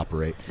how I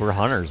operate. We're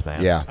hunters,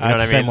 man. Yeah. You know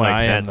what I mean?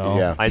 I am, though.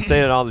 Yeah. I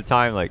say it all the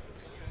time,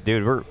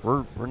 dude,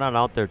 we're not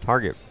out there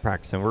target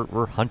practicing.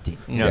 We're hunting.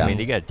 You know what I mean?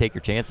 You got to take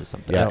your chances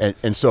sometimes. Yeah.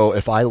 And so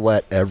if I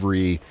let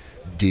every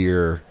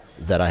deer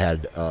that I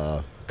had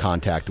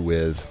contact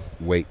with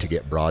wait to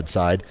get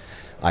broadside,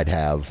 I'd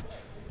have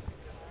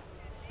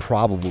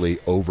probably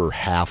over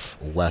half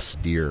less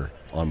deer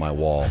on my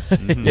wall.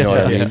 You know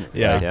what I mean?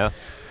 Yeah.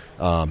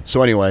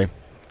 So anyway,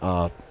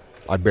 I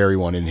bury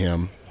one in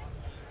him,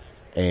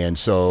 and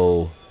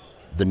so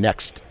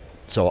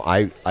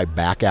I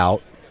back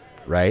out,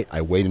 right?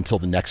 I wait until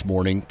the next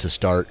morning to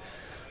start,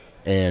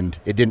 and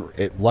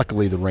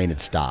luckily the rain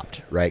had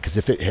stopped, right? Because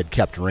if it had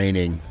kept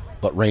raining,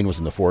 but rain was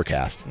in the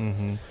forecast.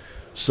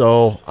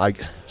 So I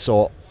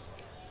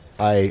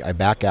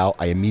back out.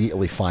 I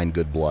immediately find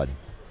good blood,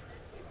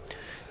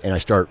 and I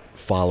start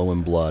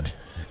following blood,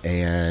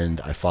 and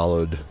I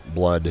followed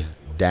blood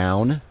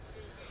down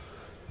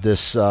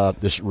this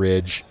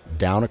ridge,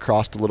 down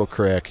across the little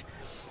creek,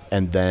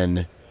 and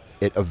then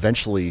it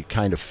eventually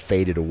kind of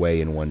faded away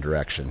in one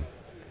direction.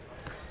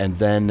 And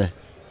then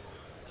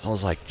I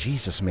was like,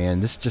 Jesus, man,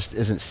 this just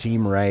doesn't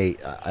seem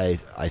right. I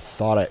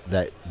thought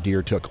that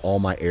deer took all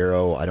my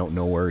arrow. I don't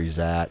know where he's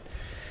at.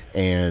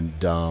 And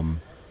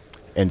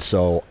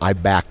so I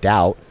backed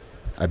out.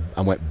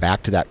 I went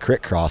back to that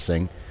creek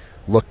crossing,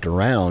 looked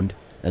around,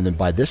 and then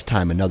by this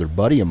time another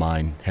buddy of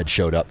mine had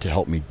showed up to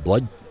help me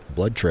blood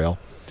trail.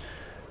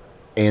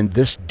 And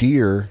this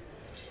deer,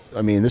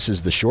 this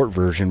is the short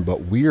version,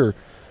 but we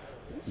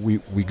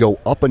go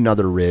up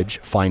another ridge,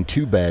 find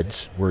two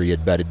beds where he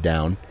had bedded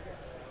down,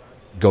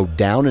 go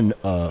down in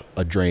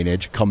a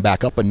drainage, come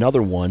back up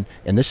another one,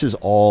 and this is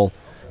all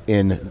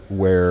in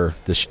where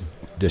this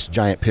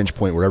giant pinch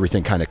point where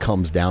everything kind of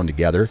comes down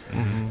together.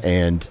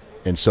 And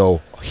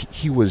so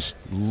he was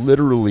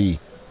literally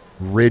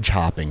ridge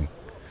hopping.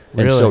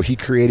 And Really? so he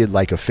created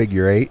a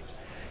figure eight.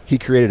 He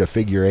created a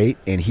figure eight,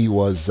 and he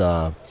was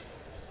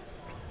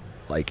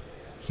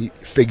he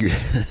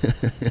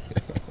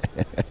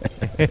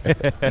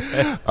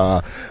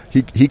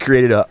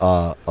created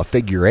a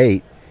figure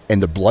eight,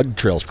 and the blood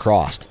trails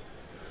crossed.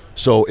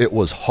 So it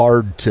was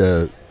hard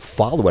to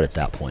follow it at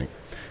that point.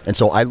 And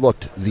so I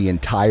looked the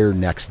entire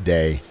next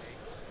day,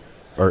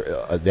 or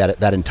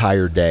that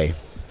entire day.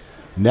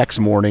 Next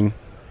morning,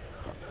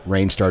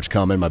 rain starts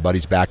coming. My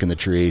buddy's back in the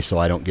tree, so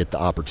I don't get the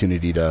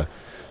opportunity to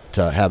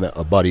have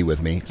a buddy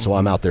with me. So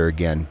I'm out there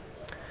again.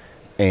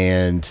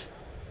 And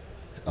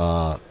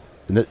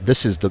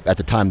this is, at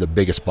the time, the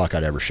biggest buck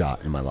I'd ever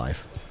shot in my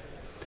life.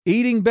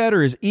 Eating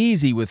better is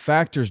easy with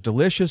Factor's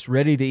delicious,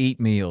 ready-to-eat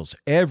meals.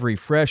 Every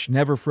fresh,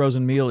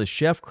 never-frozen meal is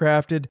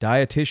chef-crafted,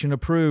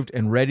 dietitian-approved,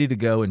 and ready to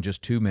go in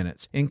just 2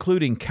 minutes,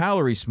 including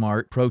Calorie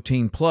Smart,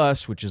 Protein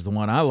Plus, which is the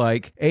one I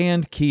like,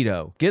 and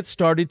Keto. Get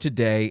started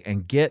today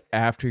and get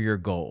after your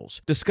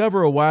goals.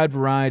 Discover a wide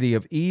variety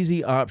of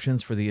easy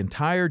options for the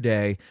entire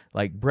day,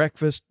 like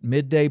breakfast,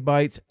 midday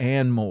bites,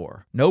 and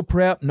more. No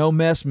prep, no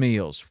mess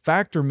meals.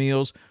 Factor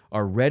meals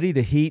are ready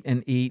to heat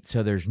and eat,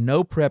 so there's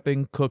no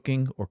prepping,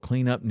 cooking, or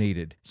cleanup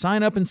needed.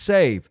 Sign up and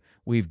save.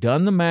 We've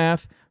done the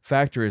math.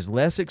 Factor is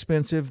less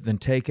expensive than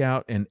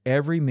takeout, and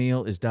every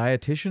meal is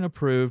dietitian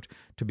approved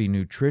to be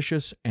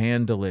nutritious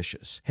and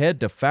delicious. Head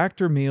to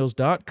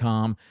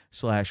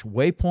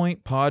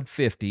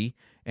factormeals.com/waypointpod50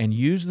 and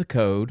use the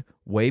code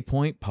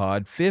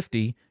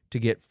waypointpod50 to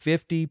get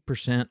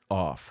 50%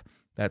 off.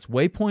 That's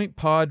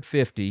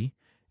waypointpod50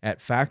 at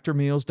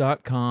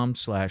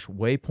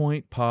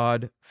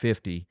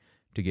factormeals.com/waypointpod50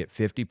 to get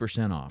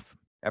 50% off.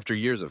 After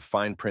years of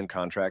fine print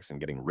contracts and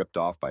getting ripped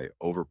off by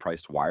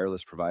overpriced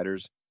wireless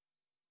providers,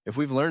 if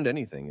we've learned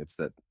anything, it's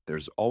that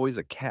there's always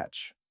a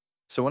catch.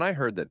 So when I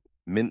heard that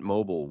Mint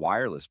Mobile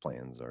wireless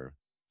plans are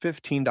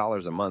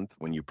 $15 a month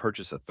when you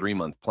purchase a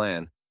 3-month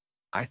plan,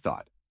 I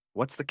thought,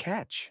 what's the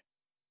catch?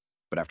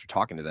 But after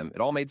talking to them,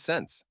 it all made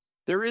sense.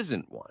 There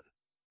isn't one.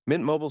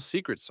 Mint Mobile's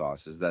secret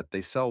sauce is that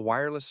they sell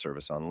wireless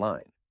service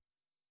online.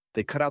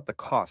 They cut out the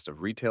cost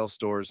of retail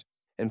stores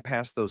and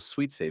pass those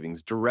sweet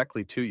savings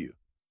directly to you.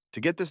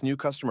 To get this new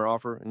customer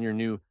offer and your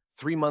new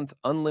 3-month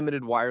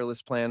unlimited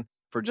wireless plan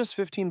for just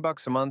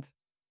 $15 a month,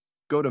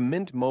 go to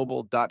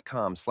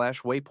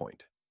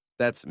mintmobile.com/waypoint.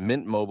 That's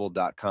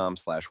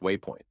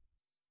mintmobile.com/waypoint.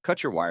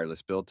 Cut your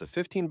wireless bill to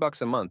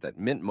 $15 a month at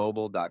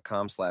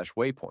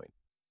mintmobile.com/waypoint.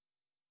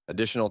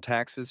 Additional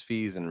taxes,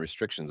 fees, and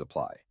restrictions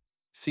apply.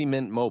 See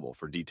Mint Mobile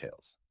for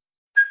details.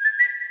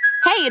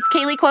 Hey, it's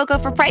Kaylee Cuoco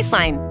for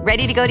Priceline.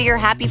 Ready to go to your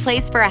happy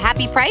place for a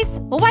happy price?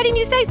 Well, why didn't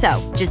you say so?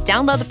 Just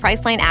download the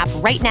Priceline app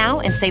right now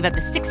and save up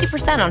to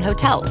 60% on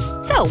hotels.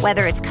 So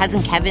whether it's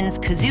Cousin Kevin's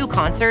Kazoo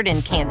Concert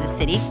in Kansas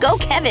City, go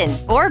Kevin,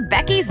 or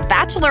Becky's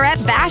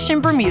Bachelorette Bash in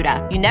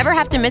Bermuda, you never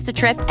have to miss a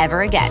trip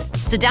ever again.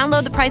 So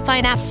download the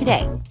Priceline app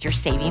today. Your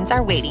savings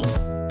are waiting.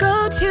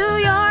 Go to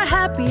your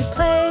happy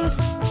place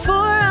for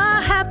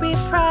a happy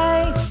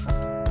price.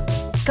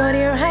 Go to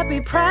your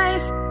happy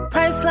price,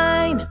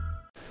 Priceline.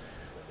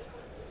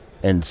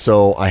 And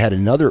so I had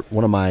another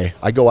one of my,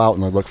 I go out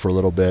and I look for a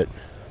little bit,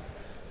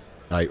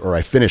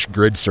 I finish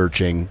grid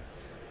searching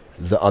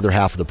the other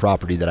half of the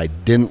property that I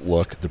didn't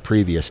look the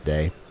previous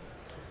day.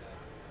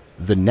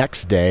 The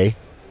next day,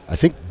 I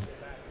think,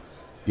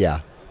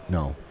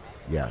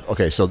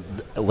 okay, so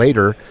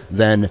later,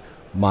 then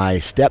my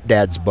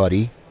stepdad's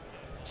buddy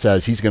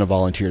says he's going to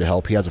volunteer to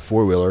help. He has a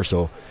 4-wheeler,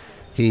 so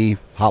he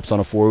hops on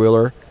a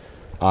 4-wheeler.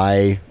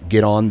 I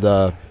get on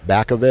the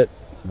back of it.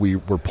 We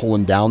were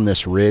pulling down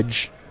this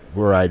ridge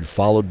where I'd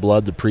followed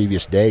blood the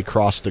previous day,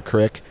 crossed the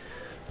creek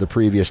the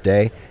previous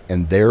day,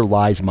 and there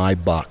lies my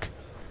buck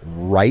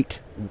right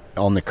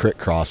on the creek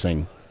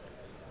crossing.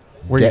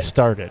 Where you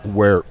started.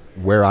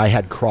 Where I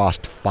had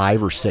crossed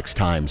 5 or 6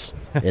 times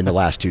in the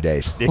last 2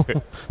 days.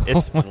 Dude,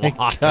 it's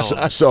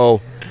wild.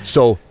 So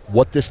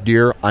what this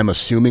deer, I'm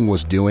assuming,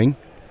 was doing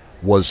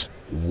was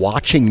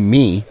watching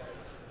me.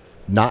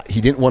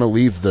 He didn't want to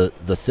leave the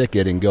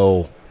thicket and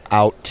go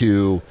out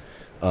to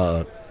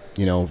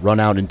run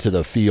out into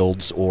the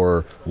fields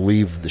or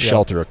leave the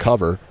shelter or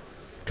cover,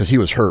 because he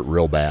was hurt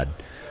real bad.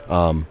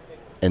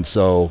 And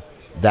so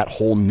that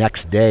whole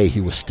next day he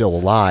was still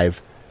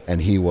alive,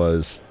 and he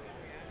was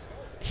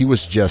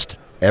just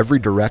every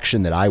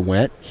direction that I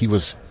went, he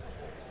was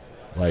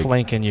like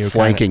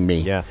flanking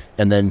me. Yeah.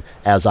 And then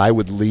as I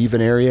would leave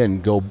an area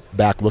and go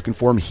back looking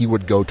for him, he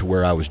would go to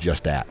where I was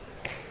just at.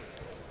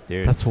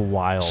 Dude. That's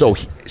wild.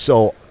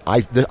 So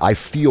I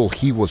feel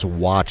he was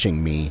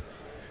watching me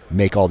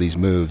make all these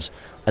moves,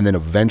 and then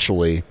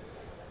eventually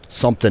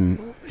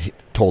something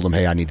told him,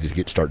 hey, I need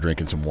to start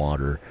drinking some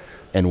water.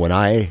 And when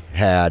I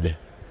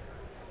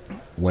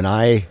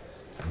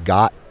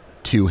got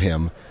to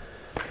him,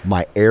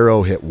 my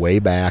arrow hit way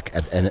back,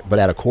 but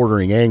at a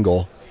quartering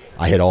angle,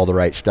 I hit all the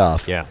right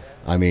stuff. Yeah.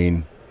 I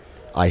mean,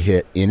 I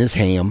hit in his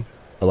ham,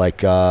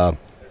 like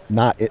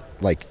not it,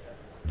 like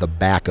the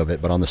back of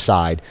it, but on the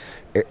side,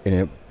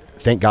 and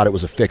thank God it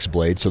was a fixed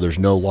blade, so there's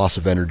no loss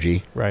of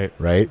energy.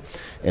 Right.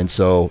 And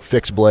so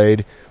fixed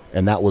blade,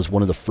 and that was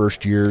one of the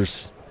first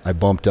years I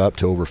bumped up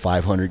to over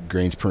 500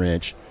 grains per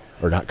inch.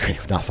 Or not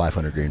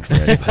 500 grains per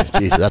inch, but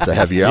geez, that's a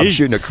heavy. I'm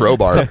shooting a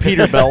crowbar. It's a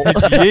Peterbilt.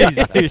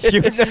 Jeez,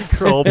 shooting a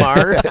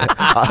crowbar.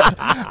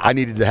 I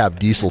needed to have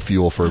diesel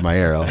fuel for my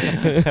arrow.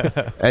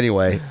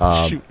 Anyway,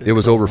 it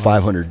was over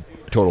 500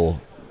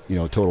 total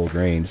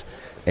grains,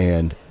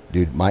 and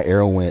dude, my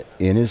arrow went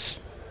in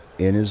his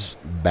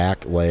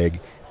back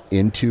leg,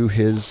 into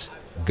his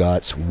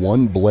guts.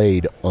 One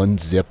blade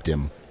unzipped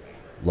him,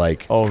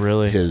 like, oh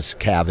really? His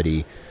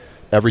cavity,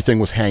 everything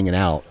was hanging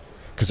out.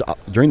 Because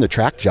during the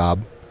track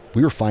job,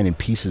 we were finding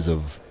pieces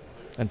of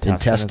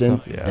intestine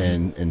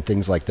and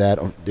things like that.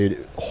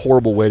 Dude,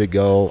 horrible way to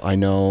go, I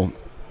know.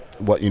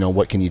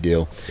 what can you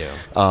do?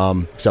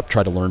 Yeah. Except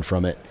try to learn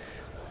from it.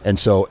 And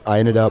so I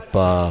ended up,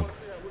 the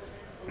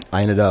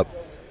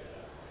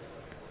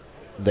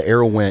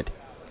arrow went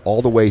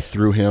all the way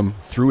through him,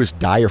 through his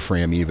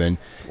diaphragm even.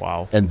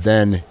 Wow. And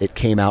then it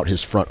came out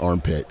his front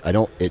armpit.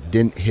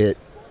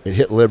 It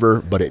hit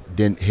liver, but it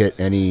didn't hit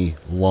any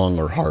lung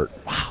or heart.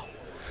 Wow.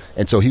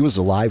 And so he would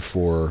have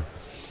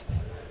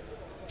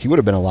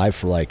been alive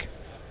for like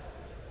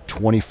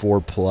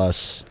 24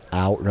 plus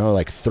hours,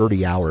 like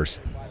 30 hours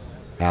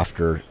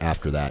after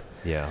that.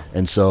 Yeah.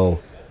 And so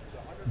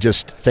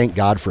just thank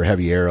God for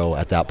heavy arrow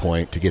at that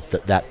point to get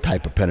that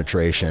type of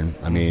penetration.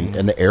 I mean,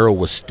 and the arrow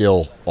was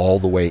still all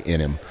the way in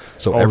him.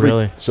 So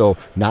really? So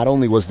not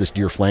only was this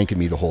deer flanking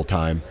me the whole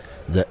time,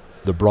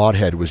 the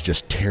broadhead was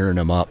just tearing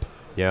him up.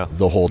 Yeah.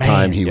 The whole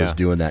time he was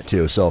doing that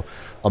too. So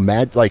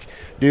imagine, like,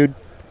 dude,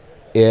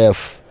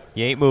 if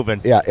you ain't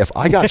moving. Yeah, if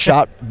I got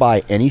shot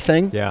by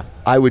anything,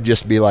 I would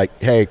just be like,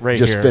 "Hey,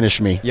 just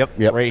finish me." Yep,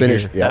 right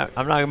finish. Here. Yep.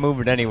 I'm not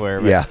moving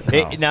anywhere. Yeah.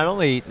 Not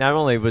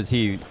only was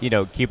he,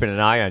 keeping an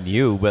eye on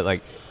you, but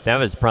like that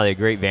was probably a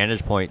great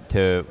vantage point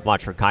to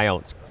watch for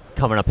coyotes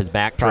coming up his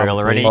back trail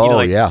or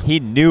anything.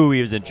 He knew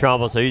he was in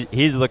trouble, so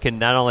he's looking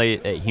not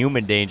only at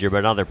human danger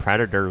but other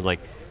predators. Like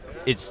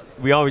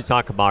we always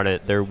talk about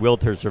it. Their will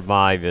to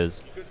survive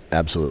is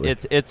absolutely.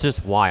 It's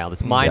just wild.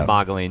 It's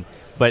mind-boggling.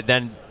 But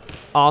then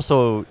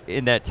also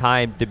in that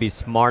time to be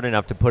smart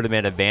enough to put him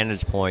at a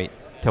vantage point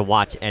to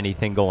watch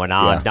anything going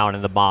on down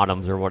in the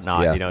bottoms or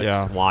whatnot.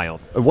 It's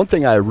wild. One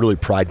thing I really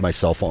pride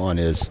myself on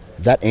is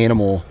that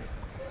animal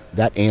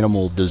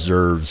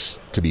deserves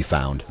to be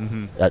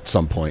found at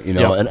some point,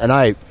 and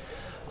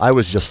I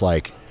was just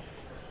like,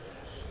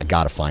 I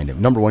gotta find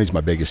him. Number one, he's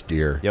my biggest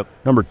deer. Yep.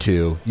 Number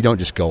two, you don't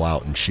just go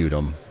out and shoot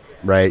him,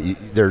 right?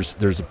 There's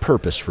a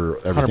purpose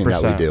for everything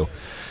 100%. That we do.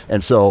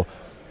 And so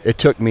it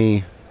took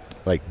me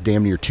like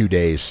damn near 2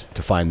 days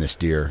to find this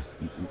deer,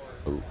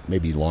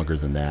 maybe longer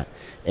than that.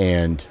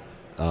 And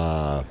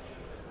I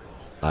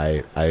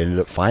ended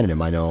up finding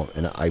him. I know,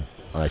 and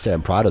I say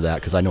I'm proud of that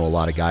because I know a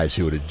lot of guys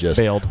who would have just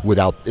bailed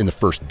in the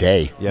first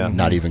day,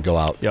 not even go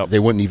out. Yep. They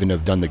wouldn't even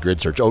have done the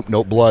grid search. Oh,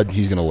 no blood,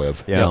 he's going to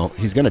live. Yep. No,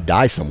 he's going to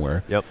die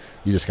somewhere. Yep.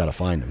 You just got to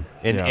find him.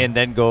 And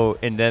then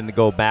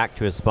go back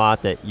to a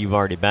spot that you've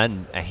already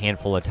been a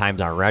handful of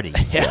times already.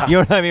 Yeah. You know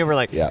what I mean? We're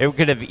like, it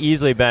could have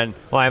easily been,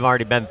 well, I've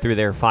already been through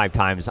there 5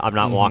 times. I'm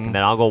not walking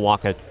that. I'll go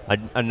walk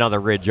another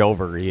ridge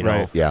over, know.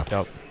 Right. Yeah.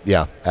 Yep.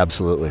 Yeah,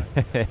 absolutely.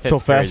 So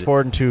fast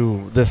forward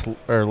into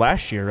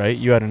last year, right?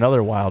 You had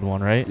another wild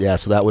one, right? Yeah,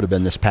 so that would have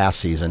been this past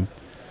season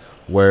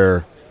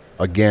where,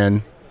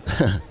 again,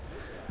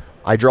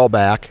 I draw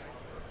back.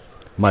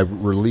 My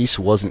release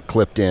wasn't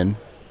clipped in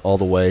all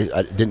the way.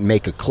 I didn't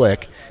make a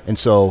click. And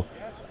so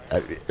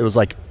it was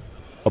like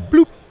a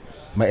bloop.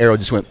 My arrow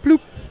just went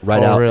bloop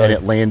right out, really? And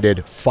it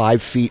landed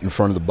 5 feet in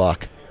front of the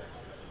buck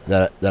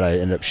that I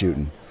ended up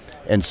shooting.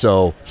 And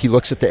so he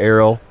looks at the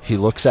arrow, he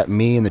looks at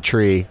me in the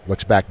tree,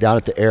 looks back down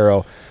at the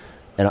arrow,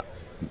 and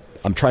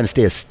I'm trying to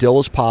stay as still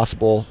as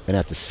possible and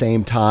at the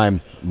same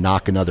time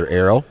knock another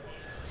arrow.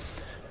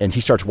 And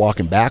he starts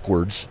walking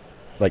backwards,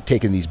 like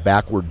taking these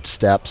backward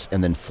steps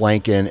and then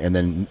flanking, and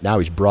then now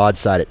he's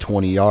broadside at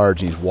 20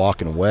 yards and he's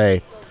walking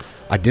away.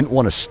 I didn't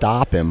want to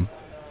stop him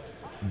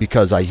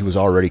because he was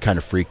already kind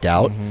of freaked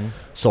out.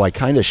 So I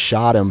kind of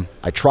shot him.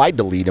 I tried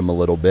to lead him a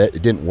little bit.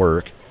 It didn't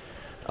work.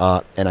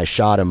 And I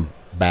shot him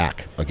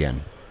back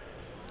again.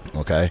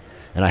 Okay?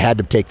 And I had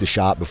to take the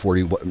shot before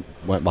he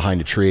went behind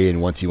a tree,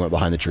 and once he went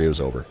behind the tree, it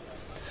was over.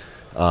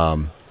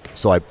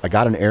 So I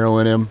got an arrow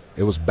in him.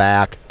 It was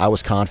back. I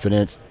was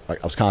confident.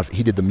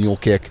 He did the mule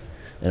kick,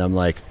 and I'm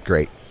like,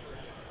 great.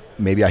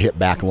 Maybe I hit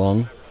back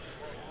lung.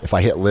 If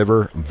I hit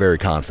liver, I'm very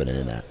confident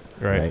in that.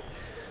 Right?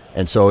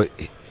 And so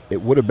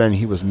it would have been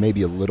he was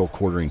maybe a little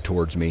quartering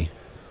towards me.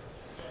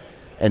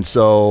 And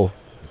so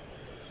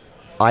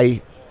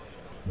I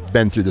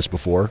been through this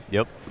before.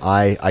 Yep.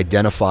 I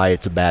identify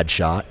it's a bad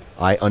shot.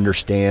 I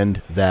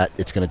understand that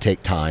it's going to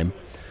take time.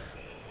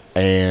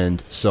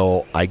 And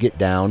so I get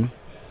down,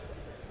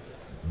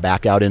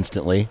 back out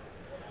instantly.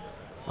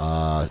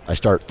 I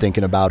start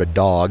thinking about a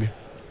dog,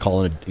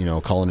 calling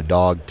a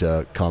dog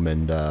to come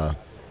and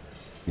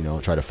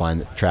try to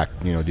find the track,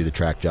 do the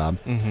track job.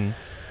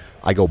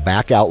 I go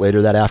back out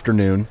later that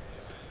afternoon.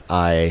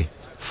 I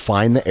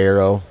find the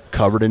arrow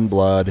covered in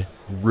blood,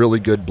 really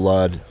good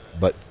blood,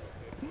 but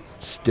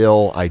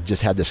still, I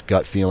just had this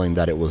gut feeling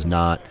that it was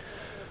not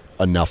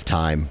enough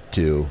time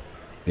it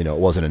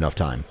wasn't enough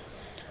time.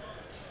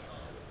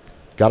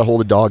 Got a hold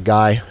of dog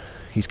guy.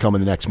 He's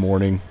coming the next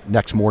morning.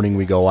 Next morning,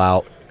 we go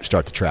out,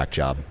 start the track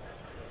job.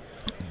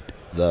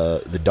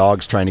 The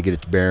dog's trying to get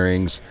its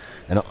bearings,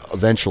 and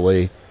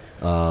eventually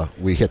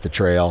we hit the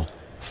trail,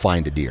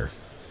 find a deer.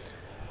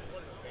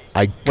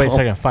 Wait a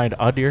second, find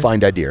a deer?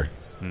 Find a deer.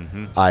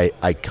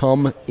 I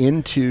come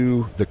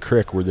into the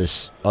creek where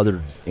this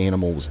other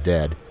animal was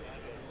dead,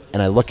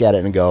 and I look at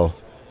it and go,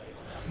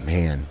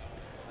 man,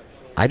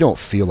 I don't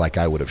feel like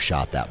I would have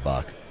shot that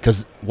buck.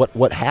 Because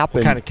what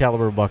happened... What kind of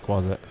caliber buck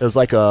was it? It was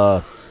like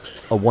a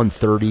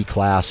 130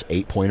 class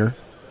 8-pointer.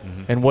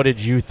 And what did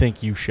you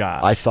think you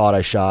shot? I thought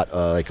I shot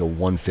like a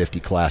 150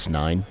 class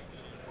 9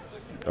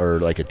 or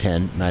like a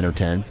 9 or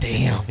 10.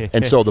 Damn.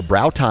 And so the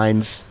brow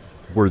tines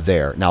were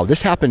there. Now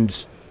this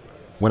happens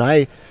when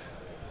I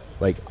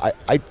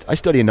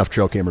study enough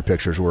trail camera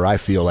pictures where I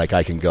feel like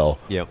I can go,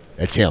 Yep.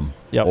 it's him,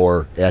 Yep.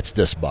 or that's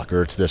this buck,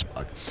 or it's this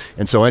buck.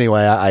 And so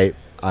anyway,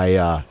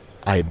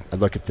 I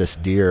look at this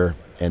deer,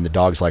 and the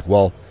dog's like,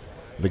 well,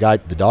 the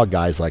dog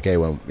guy's like, hey,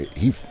 well,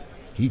 he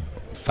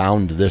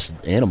found this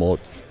animal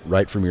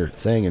right from your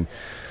thing. And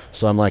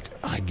so I'm like,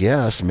 I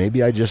guess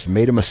maybe I just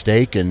made a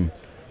mistake, and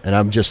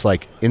I'm just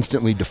like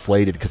instantly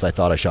deflated because I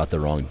thought I shot the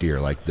wrong deer.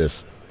 Like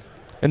this.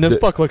 And this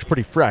buck looks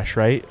pretty fresh,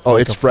 right? Oh,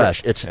 Like it's a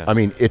fresh. It's Yeah. I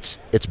mean, its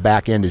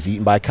back end is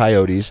eaten by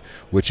coyotes,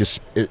 which is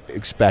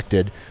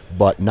expected,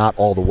 but not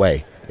all the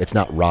way. It's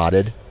not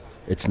rotted.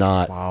 It's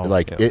not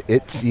like Yeah.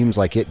 it seems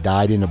like it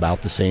died in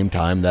about the same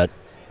time that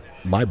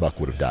my buck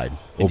would have died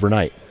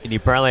overnight. And you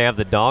probably have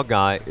the dog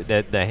guy,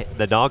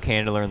 the dog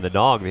handler and the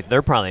dog.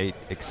 They're probably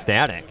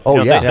ecstatic. Oh, You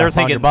know, yeah. they're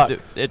Found your thinking buck.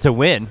 it's a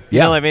win. You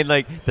Yeah. know what I mean?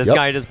 Like this Yep.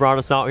 guy just brought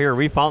us out here.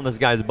 We found this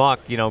guy's buck,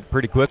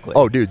 pretty quickly.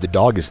 Oh, dude, the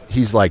dog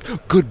he's like,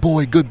 good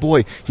boy, good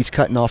boy. He's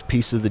cutting off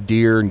pieces of the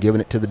deer and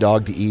giving it to the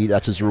dog to eat.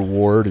 That's his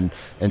reward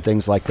and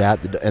things like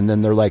that. And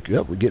then they're like,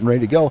 yep, we're getting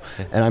ready to go.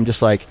 And I'm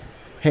just like,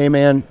 hey,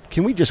 man,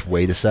 can we just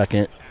wait a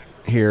second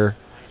here?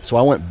 So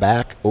I went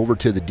back over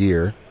to the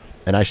deer,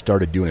 and I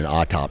started doing an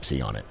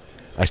autopsy on it.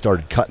 I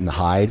started cutting the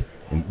hide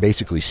and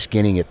basically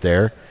skinning it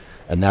there,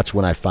 and that's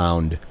when I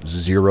found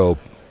zero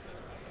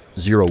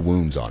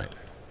wounds on it.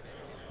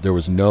 There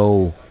was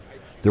no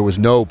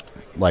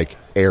like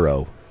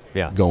arrow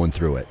Yeah. going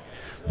through it.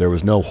 There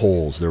was no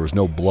holes. There was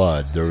no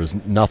blood. There was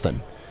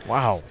nothing.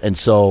 Wow. And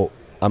so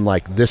I'm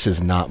like, this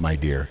is not my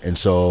deer. And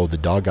so the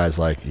dog guy's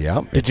like,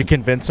 yeah. Did you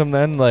convince him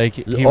then? Like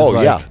he was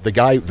like, Yeah. The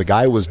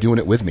guy was doing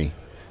it with me,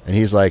 and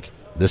he's like,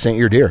 this ain't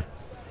your deer.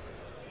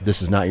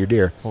 This is not your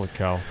deer. Holy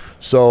cow.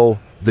 So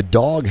the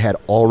dog had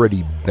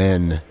already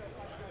been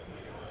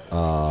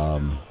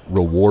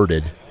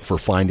rewarded for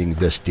finding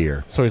this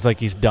deer. So he's like,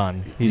 he's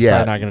done. He's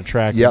probably not going to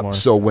track Yep. anymore.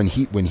 So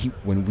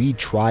when we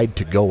tried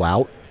to go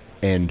out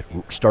and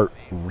start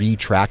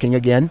retracking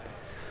again,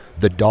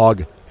 the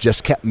dog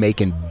just kept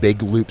making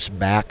big loops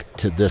back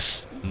to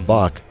this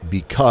buck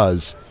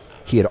because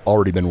he had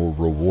already been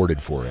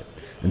rewarded for it.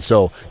 And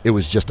so it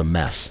was just a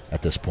mess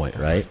at this point,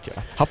 right?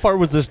 How far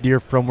was this deer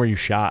from where you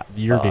shot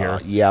your deer?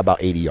 Yeah, about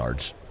 80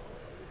 yards.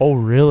 Oh,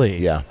 really?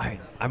 Yeah.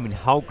 I mean,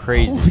 how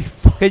crazy?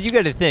 Because you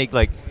got to think,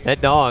 like, that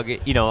dog,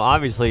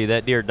 obviously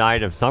that deer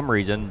died of some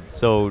reason,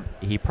 so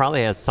he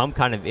probably has some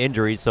kind of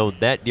injury, so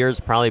that deer's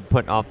probably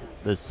putting off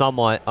the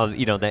somewhat of,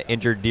 that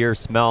injured deer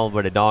smell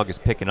what a dog is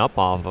picking up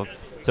off of.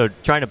 So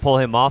trying to pull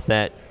him off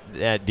that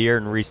deer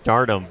and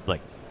restart him,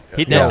 like,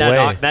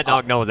 that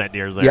dog knows that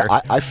deer's there. Yeah,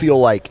 I feel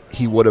like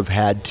he would have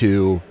had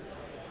to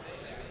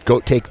go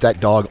take that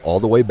dog all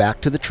the way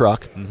back to the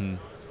truck,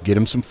 get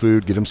him some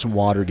food, get him some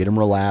water, get him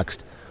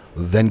relaxed,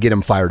 then get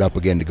him fired up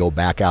again to go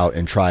back out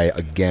and try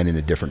again in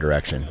a different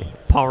direction.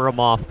 Power him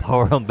off,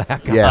 power him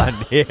back on.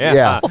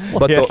 Yeah.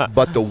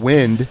 But the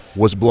wind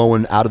was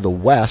blowing out of the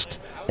west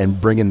and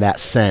bringing that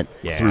scent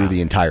through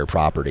the entire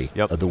property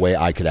of the way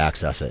I could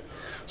access it.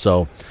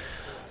 So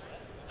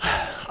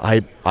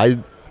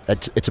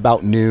it's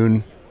about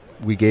noon.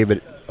 We gave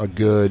it a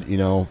good,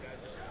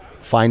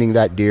 finding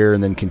that deer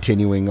and then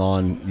continuing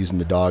on using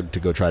the dog to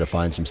go try to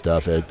find some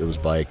stuff. It was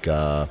like,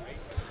 I'm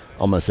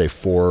going to say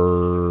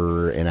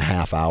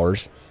 4.5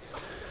 hours.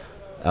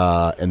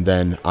 And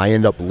then I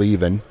end up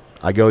leaving.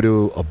 I go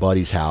to a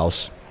buddy's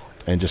house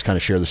and just kind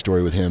of share the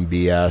story with him,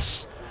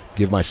 BS,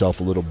 give myself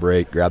a little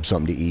break, grab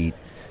something to eat.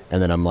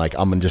 And then I'm like,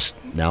 I just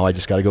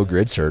got to go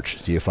grid search,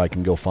 see if I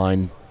can go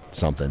find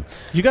something.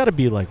 You got to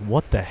be like,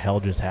 what the hell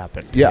just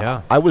happened?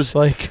 Yeah. I was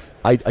like,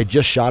 I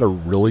just shot a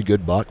really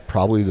good buck,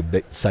 probably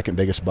the second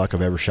biggest buck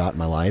I've ever shot in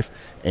my life,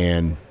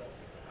 and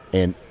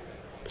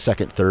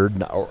second,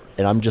 third,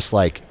 and I'm just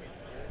like,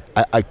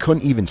 I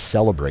couldn't even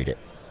celebrate it.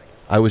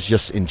 I was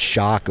just in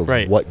shock of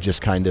what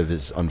just kind of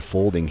is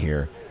unfolding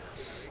here.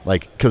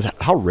 Like, because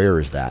how rare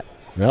is that?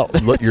 Well,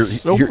 look,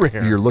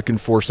 rare. You're looking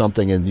for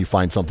something and you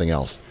find something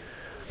else.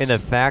 And the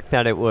fact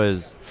that it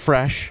was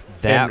fresh,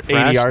 that and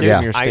fresh, 80 yards Yeah.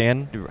 from your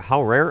stand.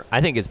 how rare? I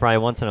think it's probably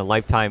once in a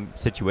lifetime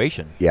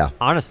situation. Yeah.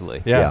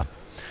 Honestly. Yeah.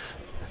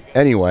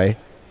 Anyway,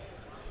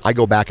 I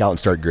go back out and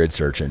start grid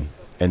searching.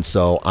 And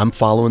so I'm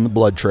following the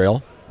blood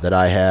trail that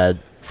I had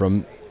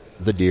from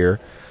the deer.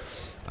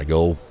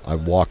 I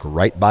walk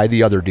right by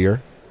the other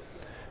deer,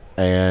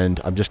 and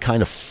I'm just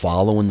kind of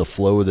following the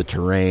flow of the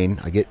terrain.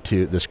 I get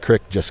to this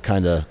creek, just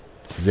kind of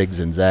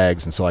zigs and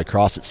zags, and so I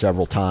cross it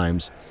several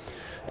times,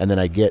 and then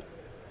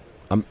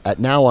I'm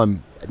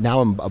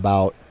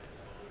about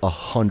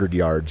 100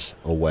 yards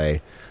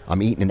away.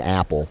 I'm eating an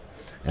apple,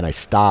 and I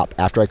stop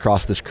after I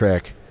cross this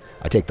creek.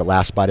 I take the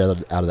last bite out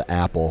of the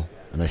apple,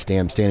 and I'm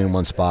standing in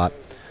one spot,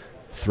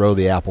 throw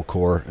the apple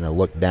core, and I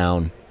look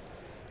down,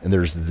 and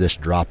there's this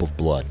drop of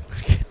blood.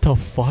 Get the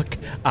fuck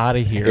out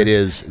of here. It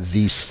is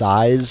the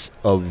size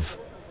of,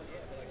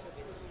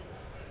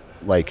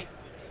 like,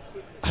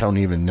 I don't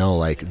even know,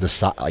 like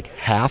like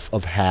half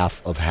of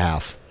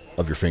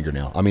your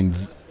fingernail. I mean,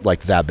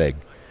 like that big.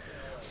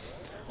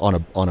 On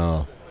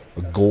a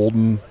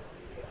golden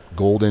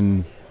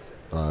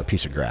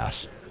piece of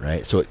grass,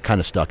 right? So it kind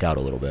of stuck out a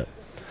little bit.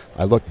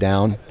 I looked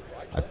down,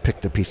 I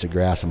picked a piece of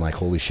grass. I'm like,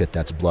 holy shit,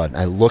 that's blood.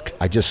 And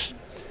I just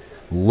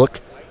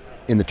look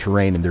in the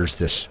terrain, and there's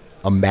this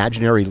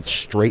imaginary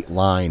straight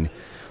line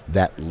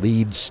that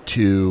leads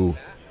to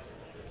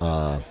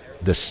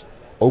this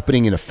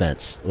opening in a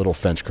fence, a little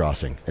fence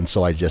crossing. And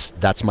so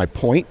that's my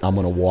point. I'm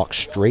going to walk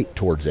straight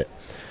towards it.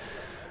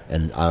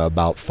 And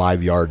about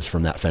 5 yards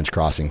from that fence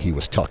crossing, he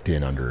was tucked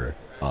in under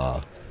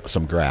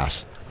some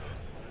grass.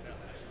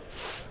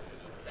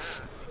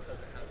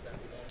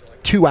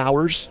 2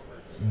 hours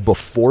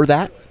before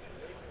that,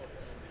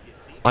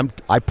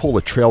 I pull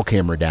a trail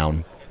camera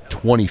down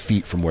 20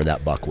 feet from where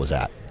that buck was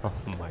at. Oh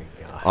my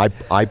God!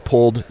 I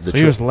pulled the. So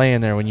he was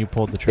laying there when you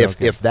pulled the trail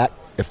camera.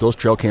 If those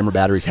trail camera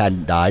batteries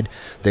hadn't died,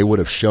 they would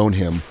have shown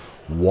him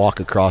walk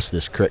across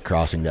this creek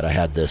crossing that I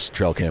had this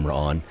trail camera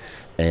on,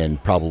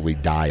 and probably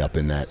die up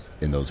in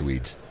those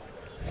weeds.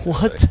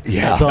 What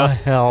Yeah. the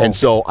hell? And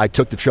so I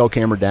took the trail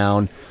camera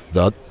down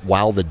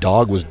while the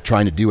dog was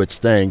trying to do its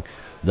thing.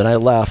 Then I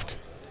left.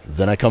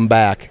 Then I come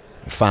back,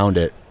 found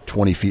it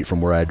 20 feet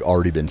from where I'd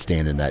already been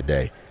standing that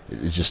day.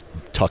 It was just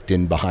tucked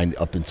in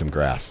up in some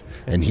grass.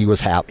 And he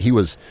was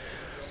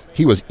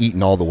he was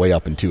eating all the way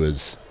up into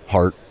his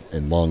heart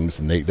and lungs,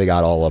 and they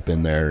got all up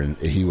in there, and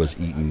he was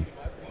eating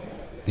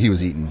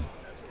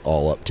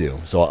all up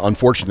too. So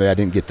unfortunately I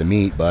didn't get the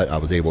meat, but I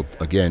was able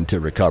again to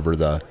recover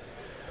the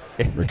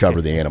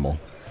animal.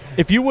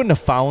 If you wouldn't have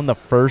found the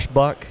first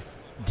buck,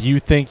 do you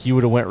think you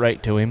would have went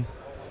right to him?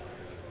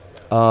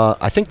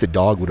 I think the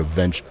dog would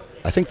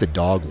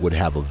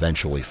have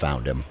eventually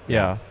found him.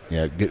 Yeah.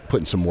 Yeah,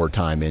 putting some more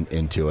time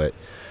into it.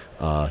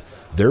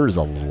 There is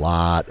a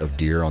lot of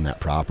deer on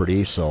that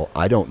property, so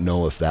I don't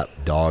know if that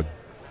dog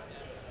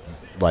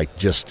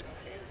just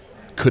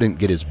couldn't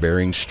get his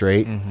bearings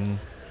straight. Mm-hmm.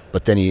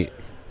 But then he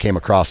came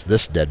across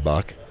this dead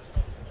buck,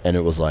 and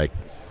it was like,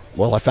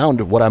 well, I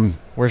found what I'm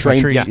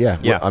trained.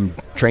 What I'm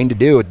trained to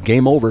do.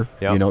 Game over,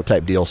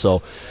 type deal.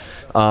 So,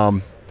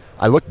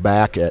 I look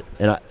back at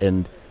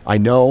and I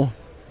know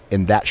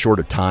in that short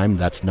of time,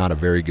 that's not a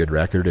very good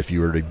record. If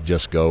you were to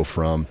just go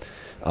from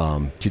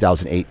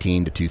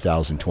 2018 to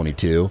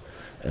 2022,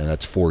 and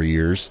that's 4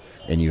 years,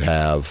 and you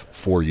have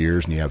 4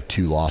 years, and you have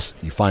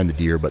you find the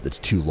deer, but it's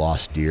 2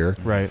 lost deer.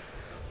 Right.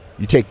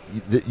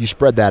 You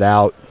spread that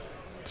out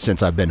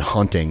since I've been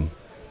hunting,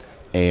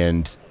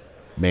 and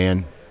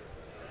man,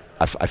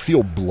 I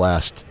feel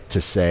blessed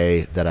to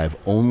say that I've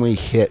only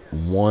hit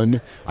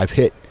I've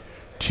hit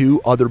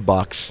 2 other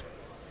bucks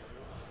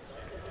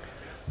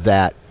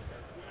that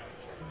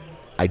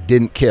I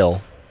didn't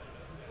kill,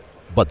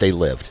 but they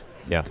lived.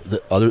 Yeah.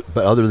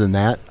 Other than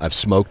that, I've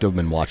smoked them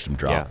and watched them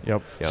drop. Yeah.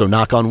 Yep. So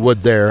knock on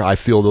wood there, I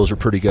feel those are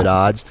pretty good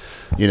odds.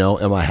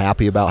 Am I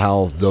happy about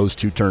how those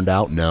 2 turned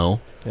out? No.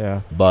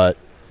 Yeah. But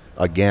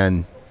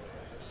again,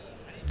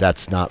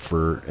 that's not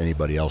for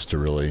anybody else to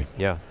really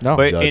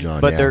judge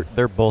on. But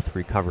they're both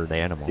recovered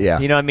animals. Yeah.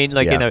 You know what I mean?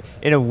 Like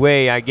in a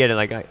way, I get it.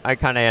 Like I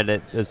kind of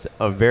had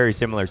a very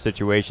similar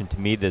situation to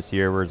me this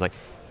year, where it's like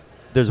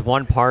there's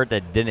one part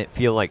that didn't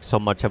feel like so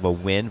much of a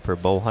win for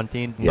bow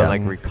hunting, but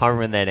like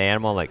recovering that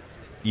animal, like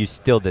you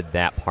still did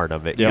that part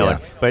of it. You know,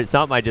 like, but it's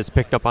something I just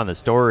picked up on the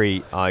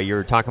story. You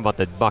were talking about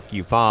the buck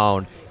you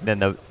found,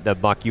 and then the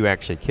buck you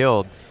actually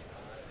killed.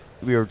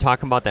 We were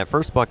talking about that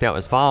first buck that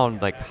was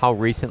found, like how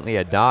recently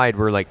it died.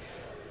 Where like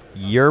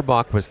your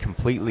buck was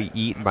completely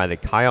eaten by the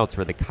coyotes,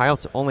 where the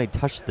coyotes only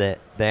touched the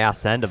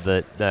ass end of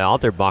the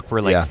other buck. Where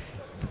like,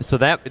 so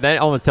that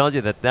almost tells you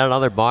that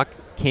other buck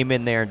came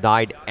in there and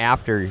died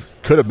after.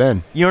 Could have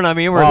been. You know what I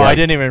mean? Where I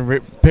didn't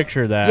even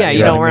picture that. Yeah,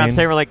 you know where I'm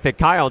saying? Where like the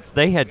coyotes,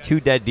 they had 2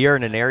 dead deer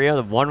in an area.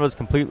 The one was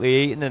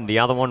completely eaten, and the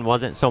other one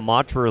wasn't so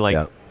much. Where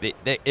like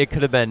it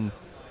could have been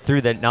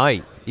through that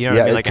night. You know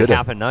what I mean? Like a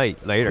half a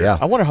night later. Yeah.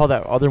 I wonder how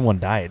that other one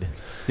died.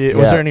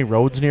 Was there any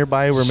roads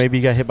nearby where maybe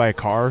he got hit by a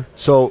car?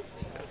 So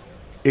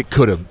it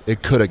could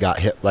have got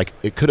hit. Like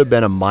it could have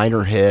been a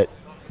minor hit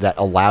that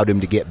allowed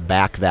him to get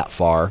back that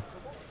far.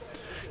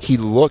 He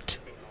looked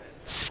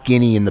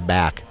skinny in the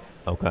back.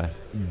 Okay.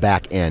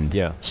 Back end.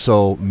 Yeah.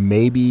 So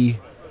maybe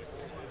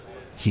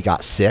he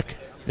got sick.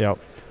 Yep.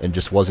 And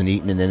just wasn't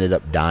eating and ended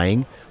up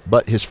dying.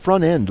 But his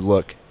front end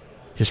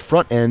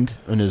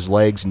and his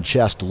legs and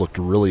chest looked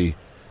really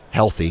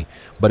healthy,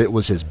 but it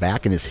was his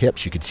back and his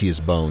hips. You could see his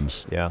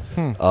bones. Yeah.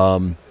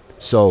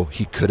 So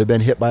he could have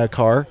been hit by a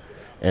car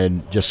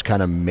and just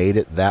kind of made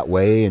it that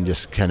way and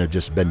just kind of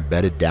just been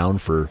bedded down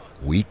for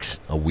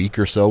a week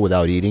or so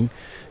without eating,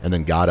 and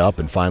then got up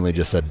and finally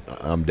just said,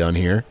 I'm done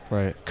here.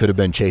 Right. Could have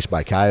been chased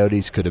by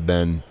coyotes, could have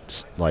been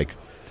like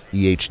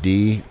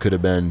EHD, could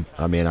have been,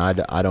 I mean, I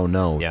don't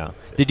know. Yeah.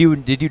 Did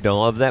you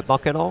know of that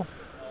buck at all?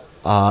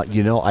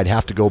 I'd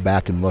have to go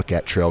back and look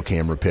at trail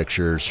camera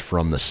pictures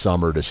from the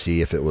summer to see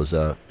if it was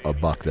a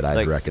buck that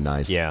I'd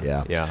recognized.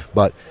 Yeah.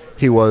 But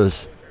he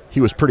was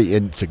pretty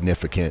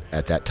insignificant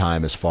at that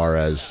time as far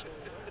as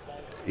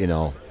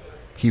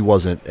he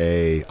wasn't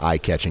a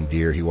eye-catching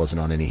deer. He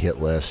wasn't on any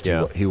hit list.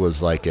 Yeah. He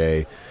was like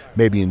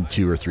maybe in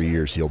 2 or 3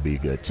 years he'll be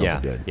good,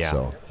 something good. Yeah.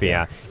 So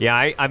Yeah.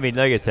 I mean,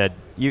 like I said,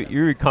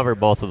 you recovered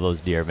both of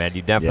those deer, man.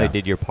 You definitely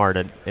did your part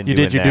in You doing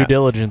did your due that.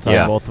 diligence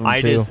on both of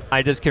them, too.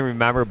 I just can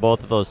remember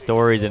both of those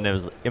stories, and it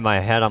was in my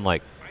head. I'm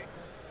like,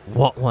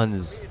 what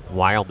one's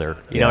wilder?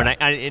 You know,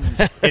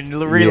 and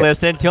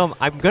re-listen to them.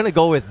 I'm gonna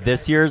go with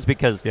this year's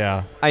because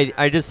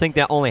I just think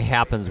that only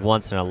happens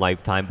once in a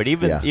lifetime. But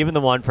even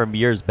the one from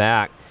years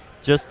back,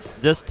 just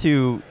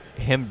to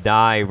him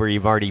die where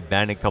you've already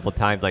been a couple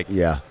times, like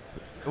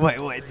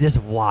just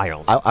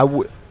wild.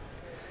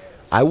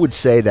 I would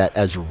say that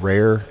as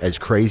rare, as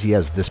crazy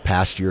as this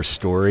past year's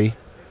story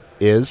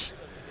is,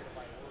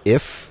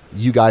 if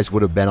you guys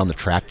would have been on the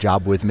track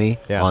job with me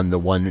on the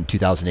one in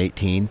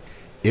 2018,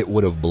 it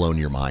would have blown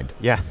your mind.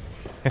 Yeah.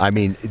 I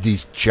mean,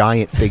 these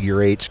giant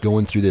figure eights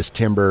going through this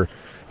timber,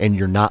 and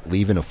you're not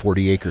leaving a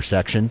 40-acre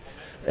section,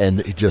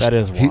 and it just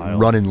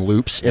running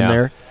loops in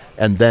there,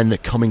 and then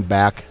coming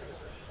back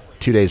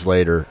 2 days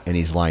later, and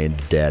he's lying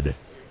dead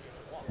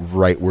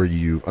right where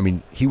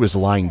he was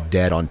lying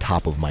dead on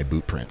top of my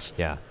boot prints.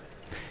 Yeah.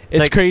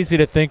 It's crazy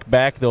to think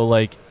back, though,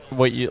 like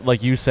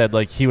you said,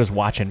 like he was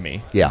watching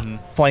me. Yeah.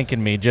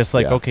 Flanking me, just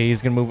like, okay,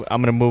 he's going to move.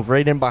 I'm going to move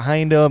right in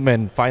behind him,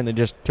 and finally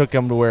just took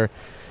him to where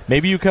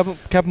maybe you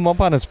kept him up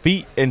on his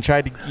feet and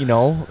tried to,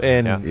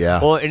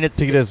 Well, and it's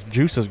to get his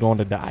juices going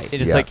to die.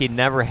 And it's like he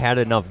never had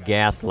enough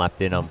gas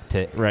left in him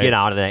to get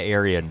out of that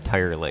area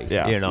entirely.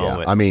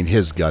 Yeah. I mean,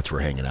 his guts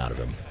were hanging out of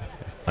him.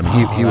 I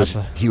mean,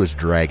 he was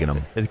dragging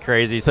them. It's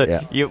crazy.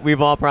 So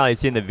we've all probably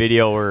seen the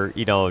video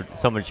where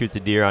someone shoots a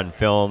deer on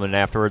film, and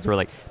afterwards we're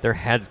like their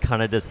head's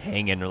kind of just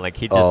hanging, or like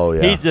he's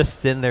just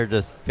sitting there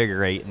just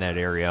figure eight in that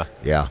area.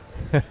 Yeah,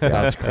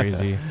 that's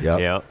crazy.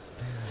 Yeah.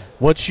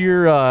 What's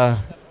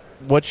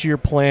your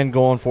plan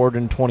going forward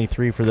in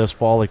 23 for this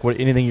fall? Like,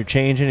 anything you're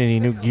changing? Any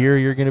new gear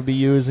you're going to be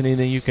using?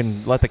 Anything you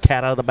can let the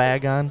cat out of the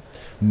bag on?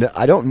 No,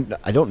 I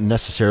don't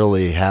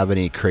necessarily have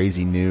any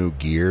crazy new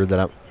gear that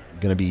I'm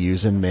going to be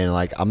using, man.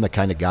 Like, I'm the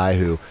kind of guy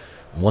who,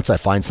 once I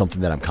find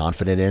something that I'm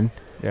confident in,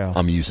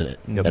 I'm using it.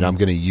 Yep. And I'm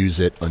going to use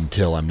it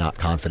until I'm not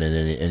confident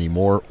in it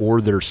anymore, or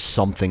there's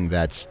something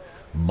that's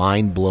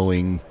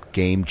mind-blowing,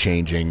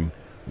 game-changing,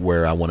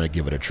 where I want to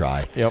give it a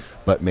try. Yep.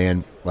 But,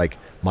 man, like,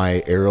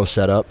 my arrow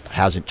setup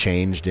hasn't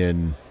changed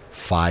in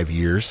 5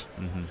 years.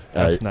 Mm-hmm.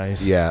 That's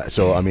nice. Yeah,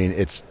 so, I mean,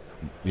 it's,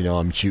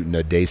 I'm shooting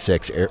a day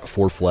 6,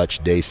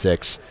 4-fletch day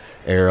 6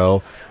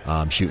 arrow.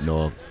 I'm shooting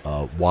a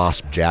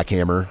wasp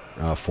jackhammer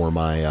for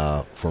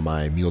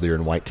my mule deer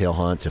and whitetail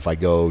hunts. If I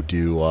go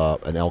do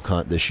an elk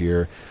hunt this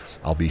year,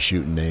 I'll be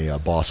shooting a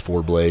Boss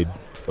 4-blade,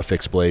 a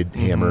fixed blade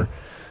hammer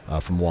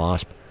from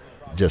Wasp.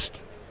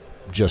 Just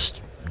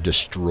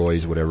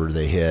destroys whatever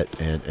they hit,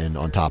 and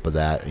on top of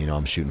that,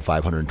 I'm shooting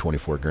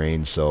 524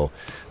 grains. So,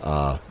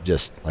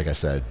 just like I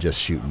said, just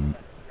shooting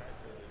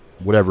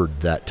whatever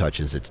that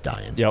touches, it's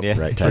dying. Yep. Yeah,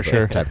 right.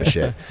 type of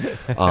shit.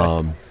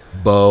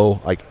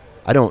 Bow, like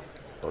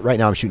right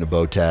now I'm shooting a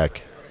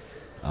Bowtech.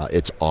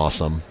 It's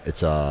awesome.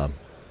 It's a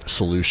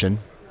Solution.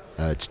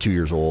 It's 2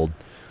 years old.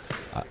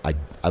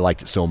 I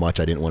liked it so much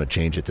I didn't want to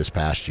change it this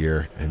past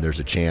year, and there's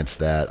a chance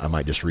that I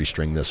might just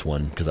restring this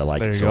one because I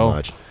like it so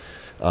much.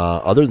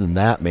 Other than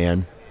that,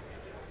 man,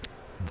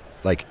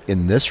 like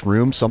in this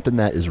room, something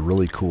that is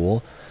really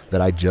cool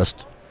that I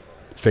just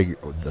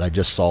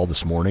saw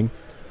this morning.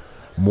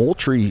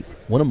 Moultrie,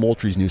 one of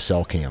Moultrie's new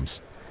cell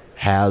cams,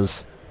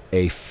 has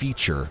a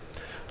feature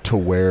to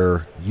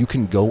where you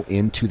can go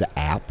into the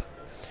app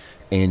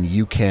and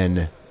you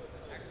can,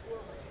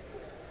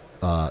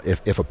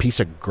 if a piece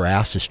of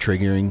grass is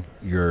triggering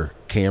your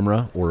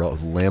camera or a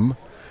limb,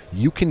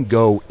 you can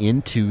go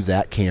into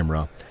that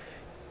camera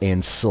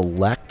and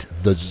select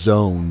the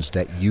zones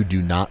that you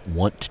do not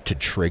want to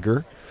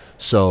trigger.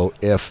 So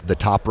if the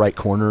top right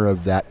corner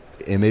of that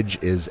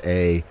image is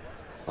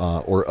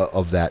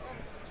of that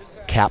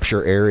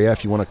capture area,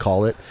 if you want to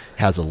call it,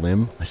 has a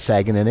limb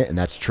sagging in it, and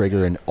that's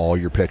triggering all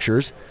your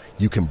pictures,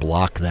 you can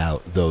block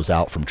those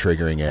out from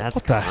triggering it.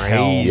 That's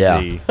crazy.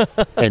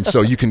 Yeah. And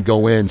so you can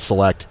go in,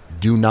 select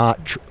do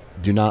not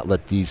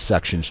let these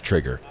sections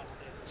trigger.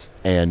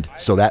 And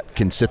so that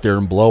can sit there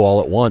and blow all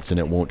at once, and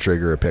it won't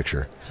trigger a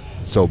picture.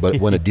 So, but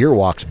when a deer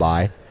walks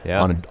by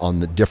on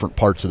the different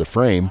parts of the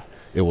frame,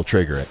 it will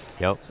trigger it.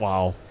 Yep.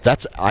 Wow.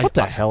 What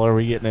the hell are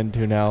we getting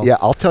into now? Yeah,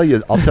 I'll tell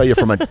you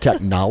from a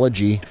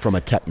technology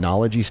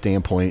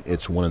standpoint,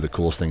 it's one of the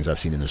coolest things I've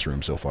seen in this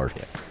room so far.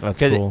 Yeah, that's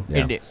cool.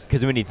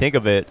 Because when you think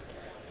of it,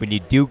 when you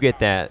do get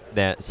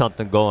that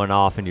something going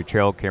off in your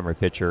trail camera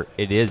picture,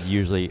 it is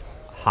usually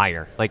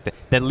higher, like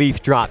the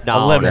leaf drop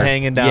down, a limb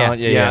hanging down.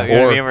 Yeah. You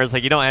know what I mean? Where it's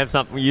like you don't have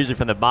something usually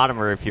from the bottom,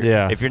 or if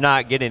you're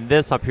not getting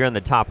this up here in the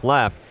top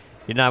left,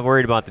 you're not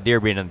worried about the deer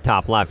being in the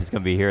top left. It's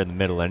going to be here in the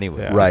middle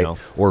anyway. Yeah. Right.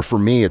 Or for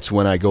me, it's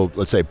when I go,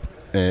 let's say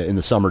in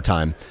the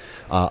summertime,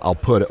 I'll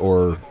put,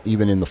 or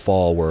even in the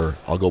fall where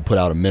I'll go put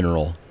out a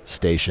mineral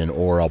station,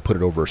 or I'll put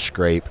it over a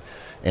scrape,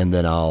 and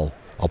then I'll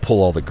I'll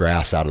pull all the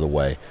grass out of the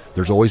way.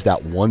 There's always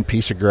that one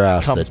piece of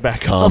grass Comes that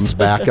back comes up.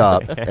 back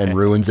up and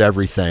ruins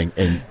everything.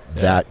 And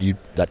that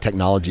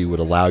technology would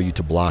allow you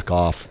to block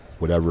off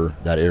whatever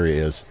that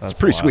area is. That's it's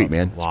pretty wild. sweet,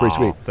 man. It's pretty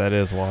Wow. sweet. That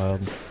is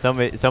wild.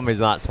 Somebody's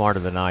a lot smarter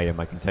than I am.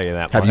 I can tell you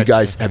that. Have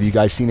much. you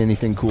guys seen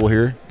anything cool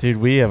here? Dude,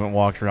 we haven't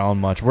walked around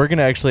much. We're going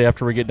to actually,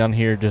 after we get done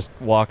here, just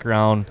walk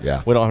around.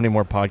 Yeah. We don't have any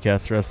more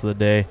podcasts the rest of the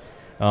day.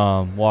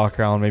 Walk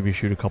around, maybe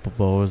shoot a couple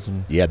bows.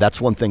 And Yeah,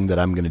 that's one thing that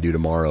I'm going to do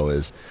tomorrow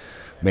is,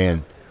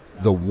 man,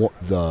 the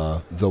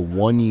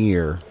 1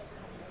 year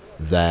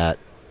that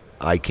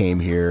I came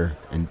here,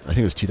 and I think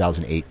it was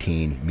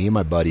 2018, me and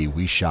my buddy,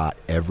 we shot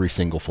every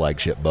single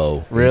flagship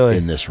bow Really?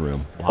 in this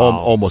room. Wow.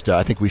 Almost.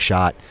 I think we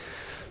shot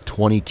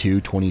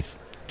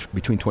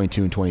between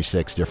 22 and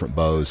 26 different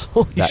bows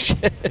over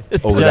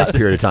that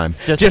period of time.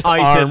 Just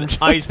armed.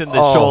 ice in the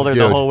Oh, shoulder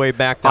the dude. whole way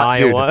back to Dude,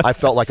 Iowa. I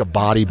felt like a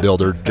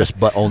bodybuilder,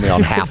 but only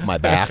on half my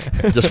back,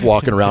 just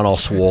walking around all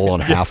swole on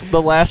half.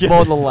 the last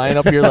bow in the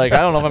lineup, you're like,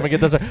 I don't know if I'm going to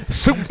get this.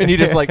 Soup, and you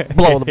just like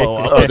blow the bow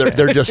out. Oh,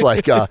 they're just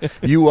like,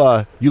 you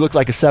look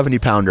like a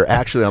 70-pounder.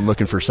 Actually, I'm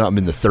looking for something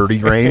in the 30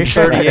 range.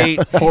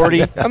 38,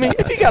 40. I mean,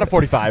 if you got a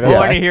 45. I'm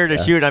yeah. only here to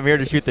shoot. I'm here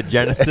to shoot the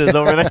Genesis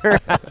over there.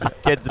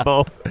 Kid's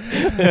bow.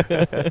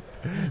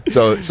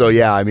 So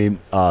yeah, I mean,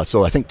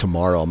 so I think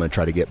tomorrow I'm going to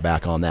try to get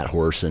back on that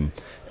horse and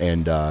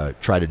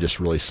try to just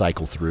really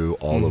cycle through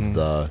all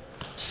of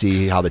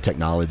see how the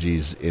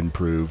technology's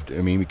improved.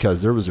 I mean,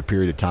 because there was a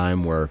period of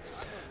time where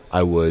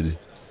I would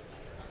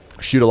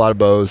shoot a lot of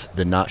bows,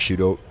 then not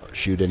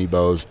shoot any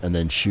bows, and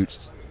then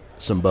shoot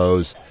some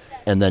bows,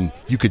 and then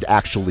you could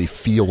actually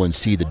feel and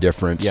see the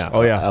difference Yeah.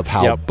 Oh, yeah. of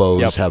how Yep.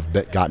 bows Yep.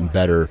 have gotten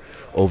better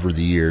over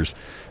the years.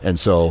 And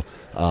so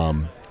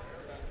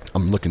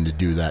I'm looking to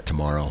do that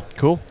tomorrow.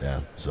 Cool. Yeah.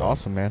 So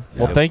Awesome, man.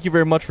 Yeah. Well, thank you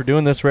very much for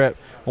doing this. We're at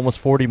almost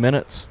 40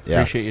 minutes. Yeah.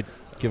 Appreciate you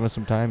giving us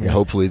some time. Yeah, man.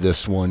 hopefully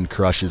this one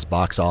crushes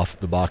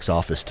the box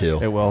office too.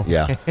 It will.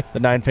 Yeah. The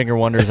 9 Finger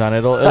Wonders on it.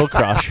 It'll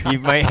crush. You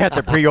might have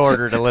to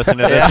pre-order to listen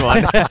to this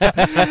one.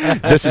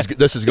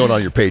 This is going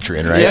on your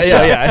Patreon, right?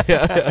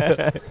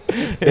 Yeah.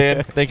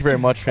 Dan, thank you very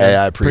much. Man. Hey,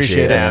 I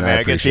appreciate it. Yeah, man. man,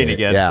 I good seeing appreciate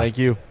you it. again. Yeah. Thank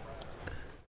you.